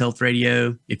 5 Phases Health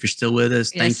Radio. If you're still with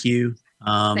us, thank you.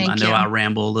 I know I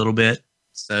ramble a little bit,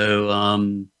 so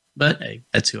but hey,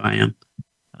 that's who I am.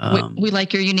 We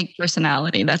like your unique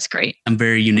personality. That's great. I'm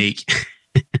very unique.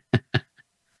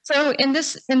 So in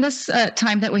this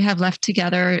time that we have left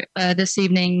together this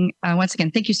evening, once again,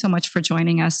 thank you so much for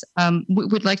joining us. We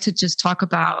would like to just talk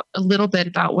about a little bit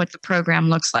about what the program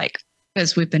looks like,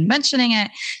 because we've been mentioning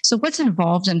it. So what's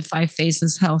involved in 5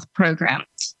 Phases Health program?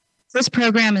 This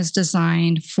program is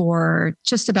designed for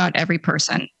just about every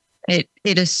person. It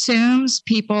assumes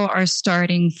people are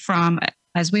starting from,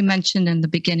 as we mentioned in the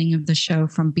beginning of the show,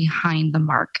 from behind the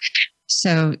mark.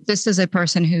 So this is a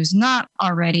person who's not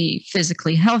already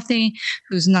physically healthy,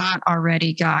 who's not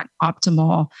already got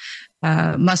optimal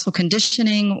muscle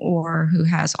conditioning, or who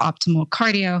has optimal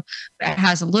cardio, but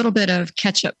has a little bit of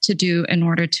catch up to do in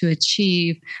order to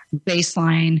achieve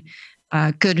baseline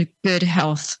good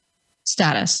health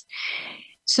status.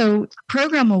 So the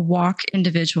program will walk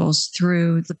individuals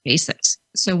through the basics.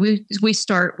 So we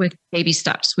start with baby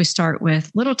steps. We start with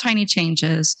little tiny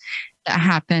changes that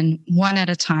happen one at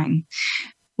a time.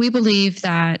 We believe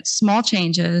that small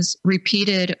changes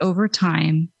repeated over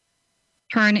time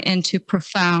turn into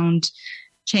profound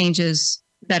changes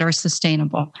that are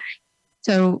sustainable.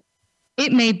 So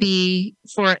it may be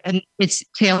it's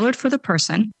tailored for the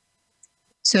person.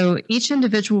 So each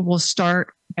individual will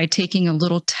start by taking a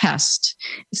little test.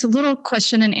 It's a little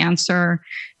question and answer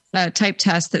type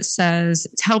test that says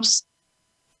it helps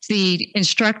the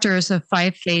instructors of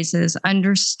 5 Phases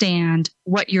understand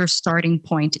what your starting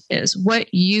point is,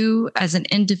 what you as an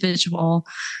individual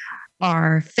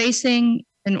are facing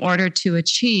in order to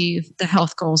achieve the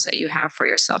health goals that you have for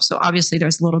yourself. So obviously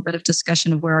there's a little bit of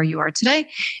discussion of where you are today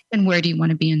and where do you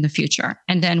want to be in the future.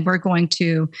 And then we're going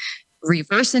to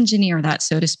reverse engineer that,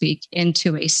 so to speak,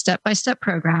 into a step-by-step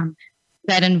program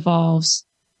that involves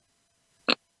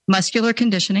muscular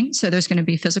conditioning. So there's going to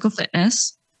be physical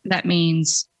fitness. That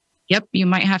means, yep, you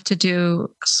might have to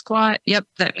do a squat. Yep,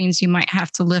 that means you might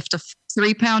have to lift a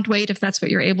 3-pound weight if that's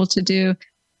what you're able to do.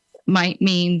 Might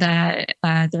mean that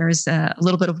there's a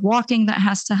little bit of walking that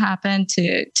has to happen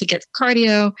to get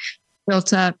cardio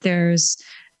built up. There's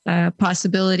a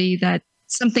possibility that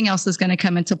something else is going to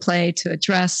come into play to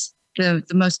address the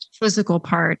most physical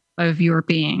part of your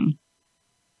being.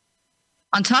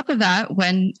 On top of that,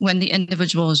 when the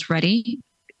individual is ready,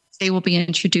 they will be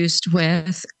introduced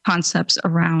with concepts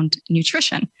around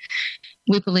nutrition.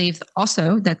 We believe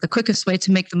also that the quickest way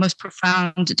to make the most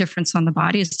profound difference on the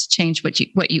body is to change what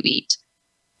you eat.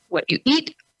 What you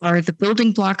eat are the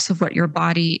building blocks of what your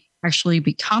body actually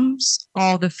becomes.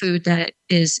 All the food that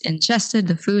is ingested,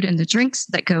 the food and the drinks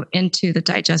that go into the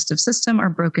digestive system are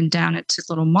broken down into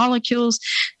little molecules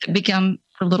that become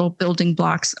the little building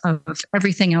blocks of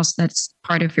everything else that's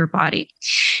part of your body.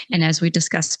 And as we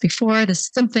discussed before, the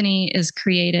symphony is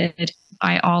created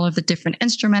by all of the different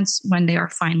instruments. When they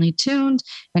are finely tuned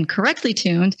and correctly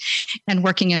tuned and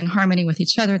working in harmony with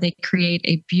each other, they create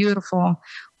a beautiful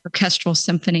orchestral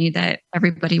symphony that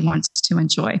everybody wants to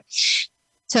enjoy.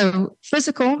 So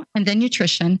physical and then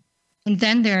nutrition. And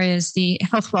then there is the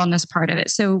health wellness part of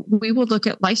it. So we will look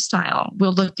at lifestyle.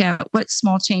 We'll look at what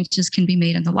small changes can be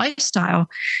made in the lifestyle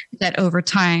that over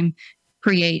time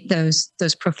create those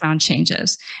profound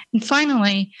changes. And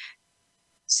finally,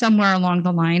 somewhere along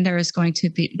the line, there is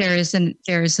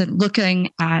a looking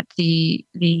at the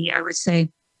I would say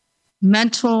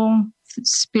mental,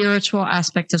 spiritual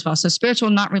aspect as well. So spiritual,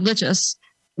 not religious,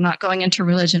 not going into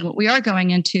religion. What we are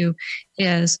going into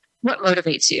is what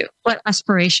motivates you? What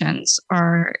aspirations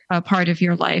are a part of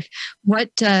your life?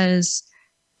 What does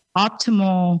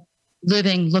optimal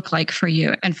living look like for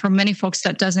you? And for many folks,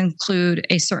 that does include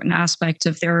a certain aspect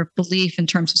of their belief in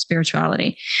terms of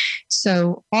spirituality.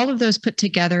 So all of those put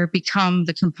together become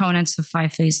the components of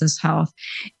 5 Phases Health.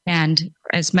 And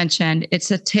as mentioned, it's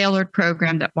a tailored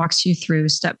program that walks you through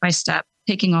step by step,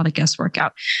 taking all the guesswork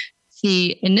out.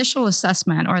 The initial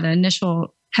assessment or the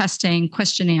initial testing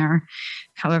questionnaire,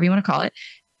 however you want to call it,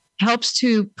 helps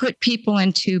to put people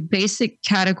into basic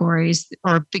categories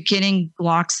or beginning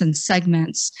blocks and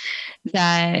segments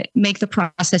that make the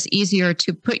process easier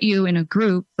to put you in a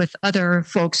group with other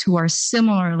folks who are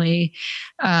similarly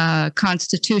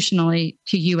constitutionally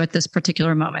to you at this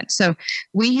particular moment. So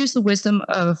we use the wisdom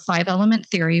of 5-element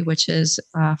theory, which is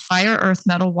fire, earth,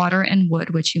 metal, water, and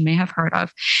wood, which you may have heard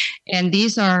of. And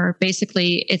these are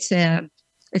basically, it's a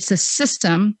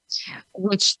system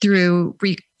which through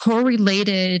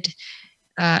correlated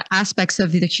aspects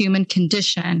of the human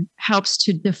condition helps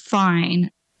to define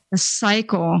a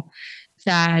cycle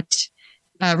that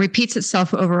repeats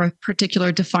itself over a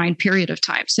particular defined period of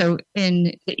time. So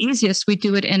in the easiest, we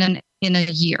do it in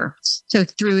a year. So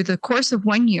through the course of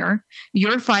 1 year,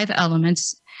 your 5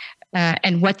 elements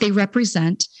and what they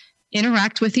represent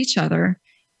interact with each other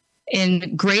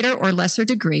in greater or lesser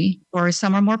degree, or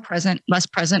some are more present, less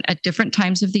present at different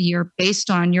times of the year based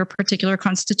on your particular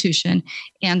constitution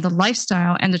and the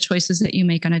lifestyle and the choices that you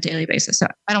make on a daily basis. So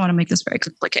I don't want to make this very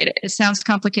complicated. It sounds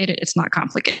complicated. It's not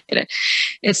complicated.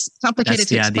 It's complicated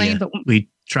to explain, but we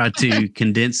try to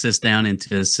condense this down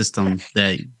into a system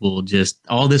that will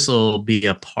all this will be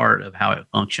a part of how it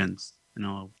functions,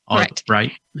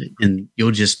 right? And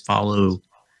you'll just follow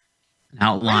an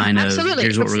outline of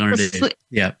here's what we're going to do.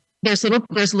 Yeah. There's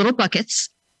little buckets.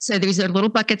 So these are little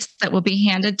buckets that will be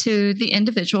handed to the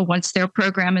individual once their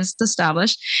program is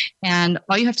established. And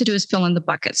all you have to do is fill in the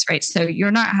buckets, right? So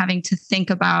you're not having to think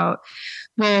about,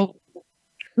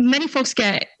 many folks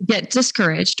get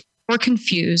discouraged or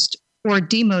confused or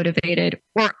demotivated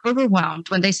or overwhelmed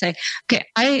when they say, okay,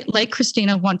 I, like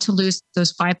Christina, want to lose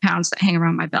those 5 pounds that hang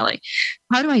around my belly.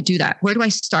 How do I do that? Where do I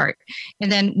start?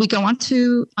 And then we go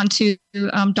onto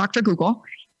Dr. Google,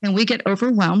 and we get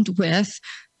overwhelmed with,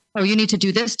 you need to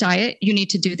do this diet, you need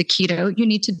to do the keto, you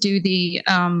need to do the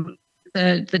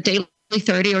daily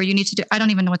 30, or you need to do, I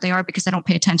don't even know what they are because I don't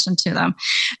pay attention to them.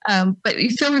 But you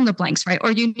fill in the blanks, right?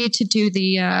 Or you need to do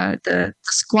the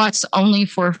squats only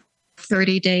for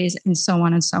 30 days and so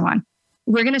on and so on.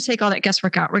 We're going to take all that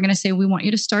guesswork out. We're going to say, we want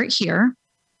you to start here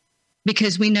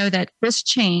because we know that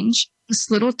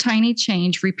this little tiny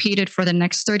change repeated for the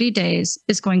next 30 days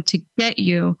is going to get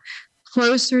you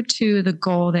closer to the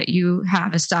goal that you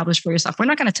have established for yourself. We're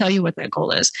not going to tell you what that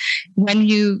goal is. When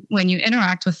you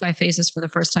interact with 5 Phases for the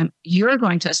first time, you're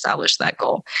going to establish that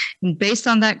goal. And based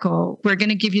on that goal, we're going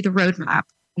to give you the roadmap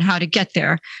and how to get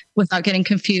there without getting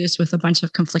confused with a bunch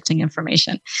of conflicting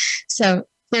information. So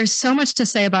there's so much to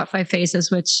say about 5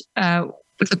 Phases, which the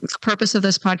purpose of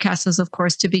this podcast is, of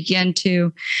course, to begin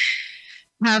to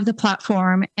have the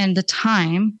platform and the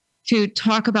time to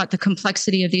talk about the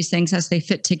complexity of these things as they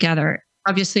fit together.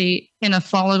 Obviously, in a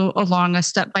follow along a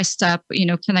step-by-step,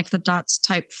 connect the dots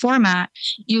type format,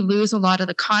 you lose a lot of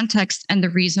the context and the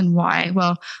reason why.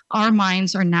 Well, our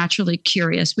minds are naturally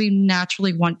curious. We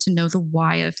naturally want to know the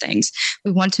why of things.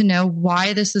 We want to know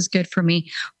why this is good for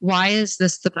me. Why is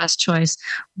this the best choice?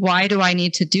 Why do I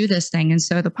need to do this thing? And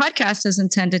so the podcast is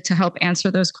intended to help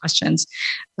answer those questions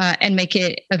and make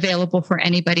it available for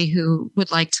anybody who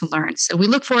would like to learn. So we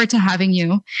look forward to having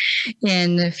you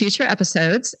in future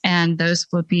episodes, and those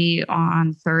will be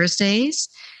on Thursdays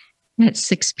at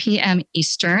 6 p.m.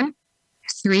 Eastern,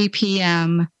 3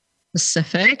 p.m.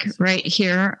 Pacific, right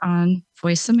here on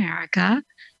Voice America,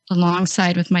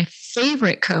 alongside with my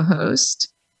favorite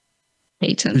co-host,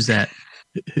 Peyton. Who's that?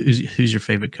 Who's your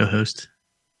favorite co-host?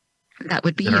 That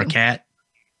would be our cat.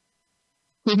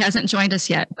 He hasn't joined us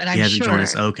yet, but I'm sure he hasn't joined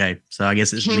us. Okay, so I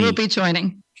guess it's he me. will be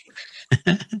joining.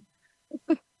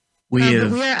 We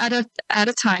are out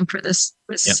of time for this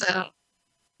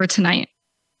for tonight.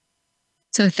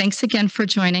 So thanks again for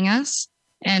joining us,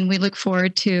 and we look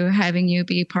forward to having you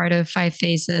be part of 5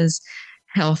 Phases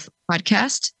Health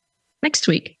podcast next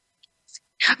week.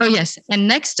 Oh, yes. And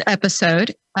next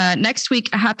episode, next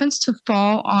week happens to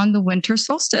fall on the winter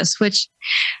solstice, which,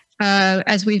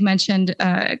 as we've mentioned,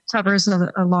 covers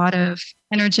a lot of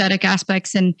energetic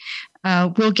aspects. And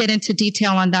we'll get into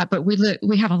detail on that. But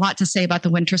we have a lot to say about the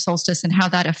winter solstice and how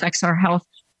that affects our health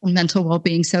and mental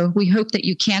well-being. So we hope that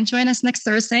you can join us next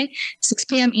Thursday, 6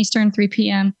 p.m. Eastern, 3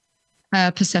 p.m.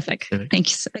 Pacific.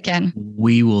 Thanks again.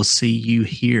 We will see you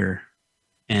here.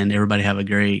 And everybody have a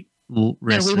great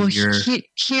rest of your...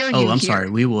 sorry.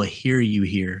 We will hear you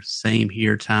here. Same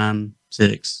here, time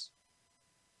 6.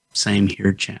 Same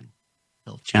here, channel.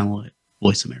 Health channel at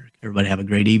Voice America. Everybody have a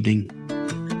great evening.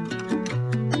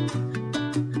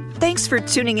 Thanks for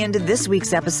tuning in to this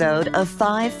week's episode of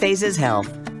 5 Phases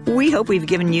Health. We hope we've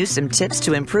given you some tips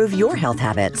to improve your health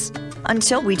habits.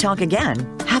 Until we talk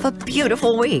again, have a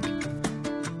beautiful week.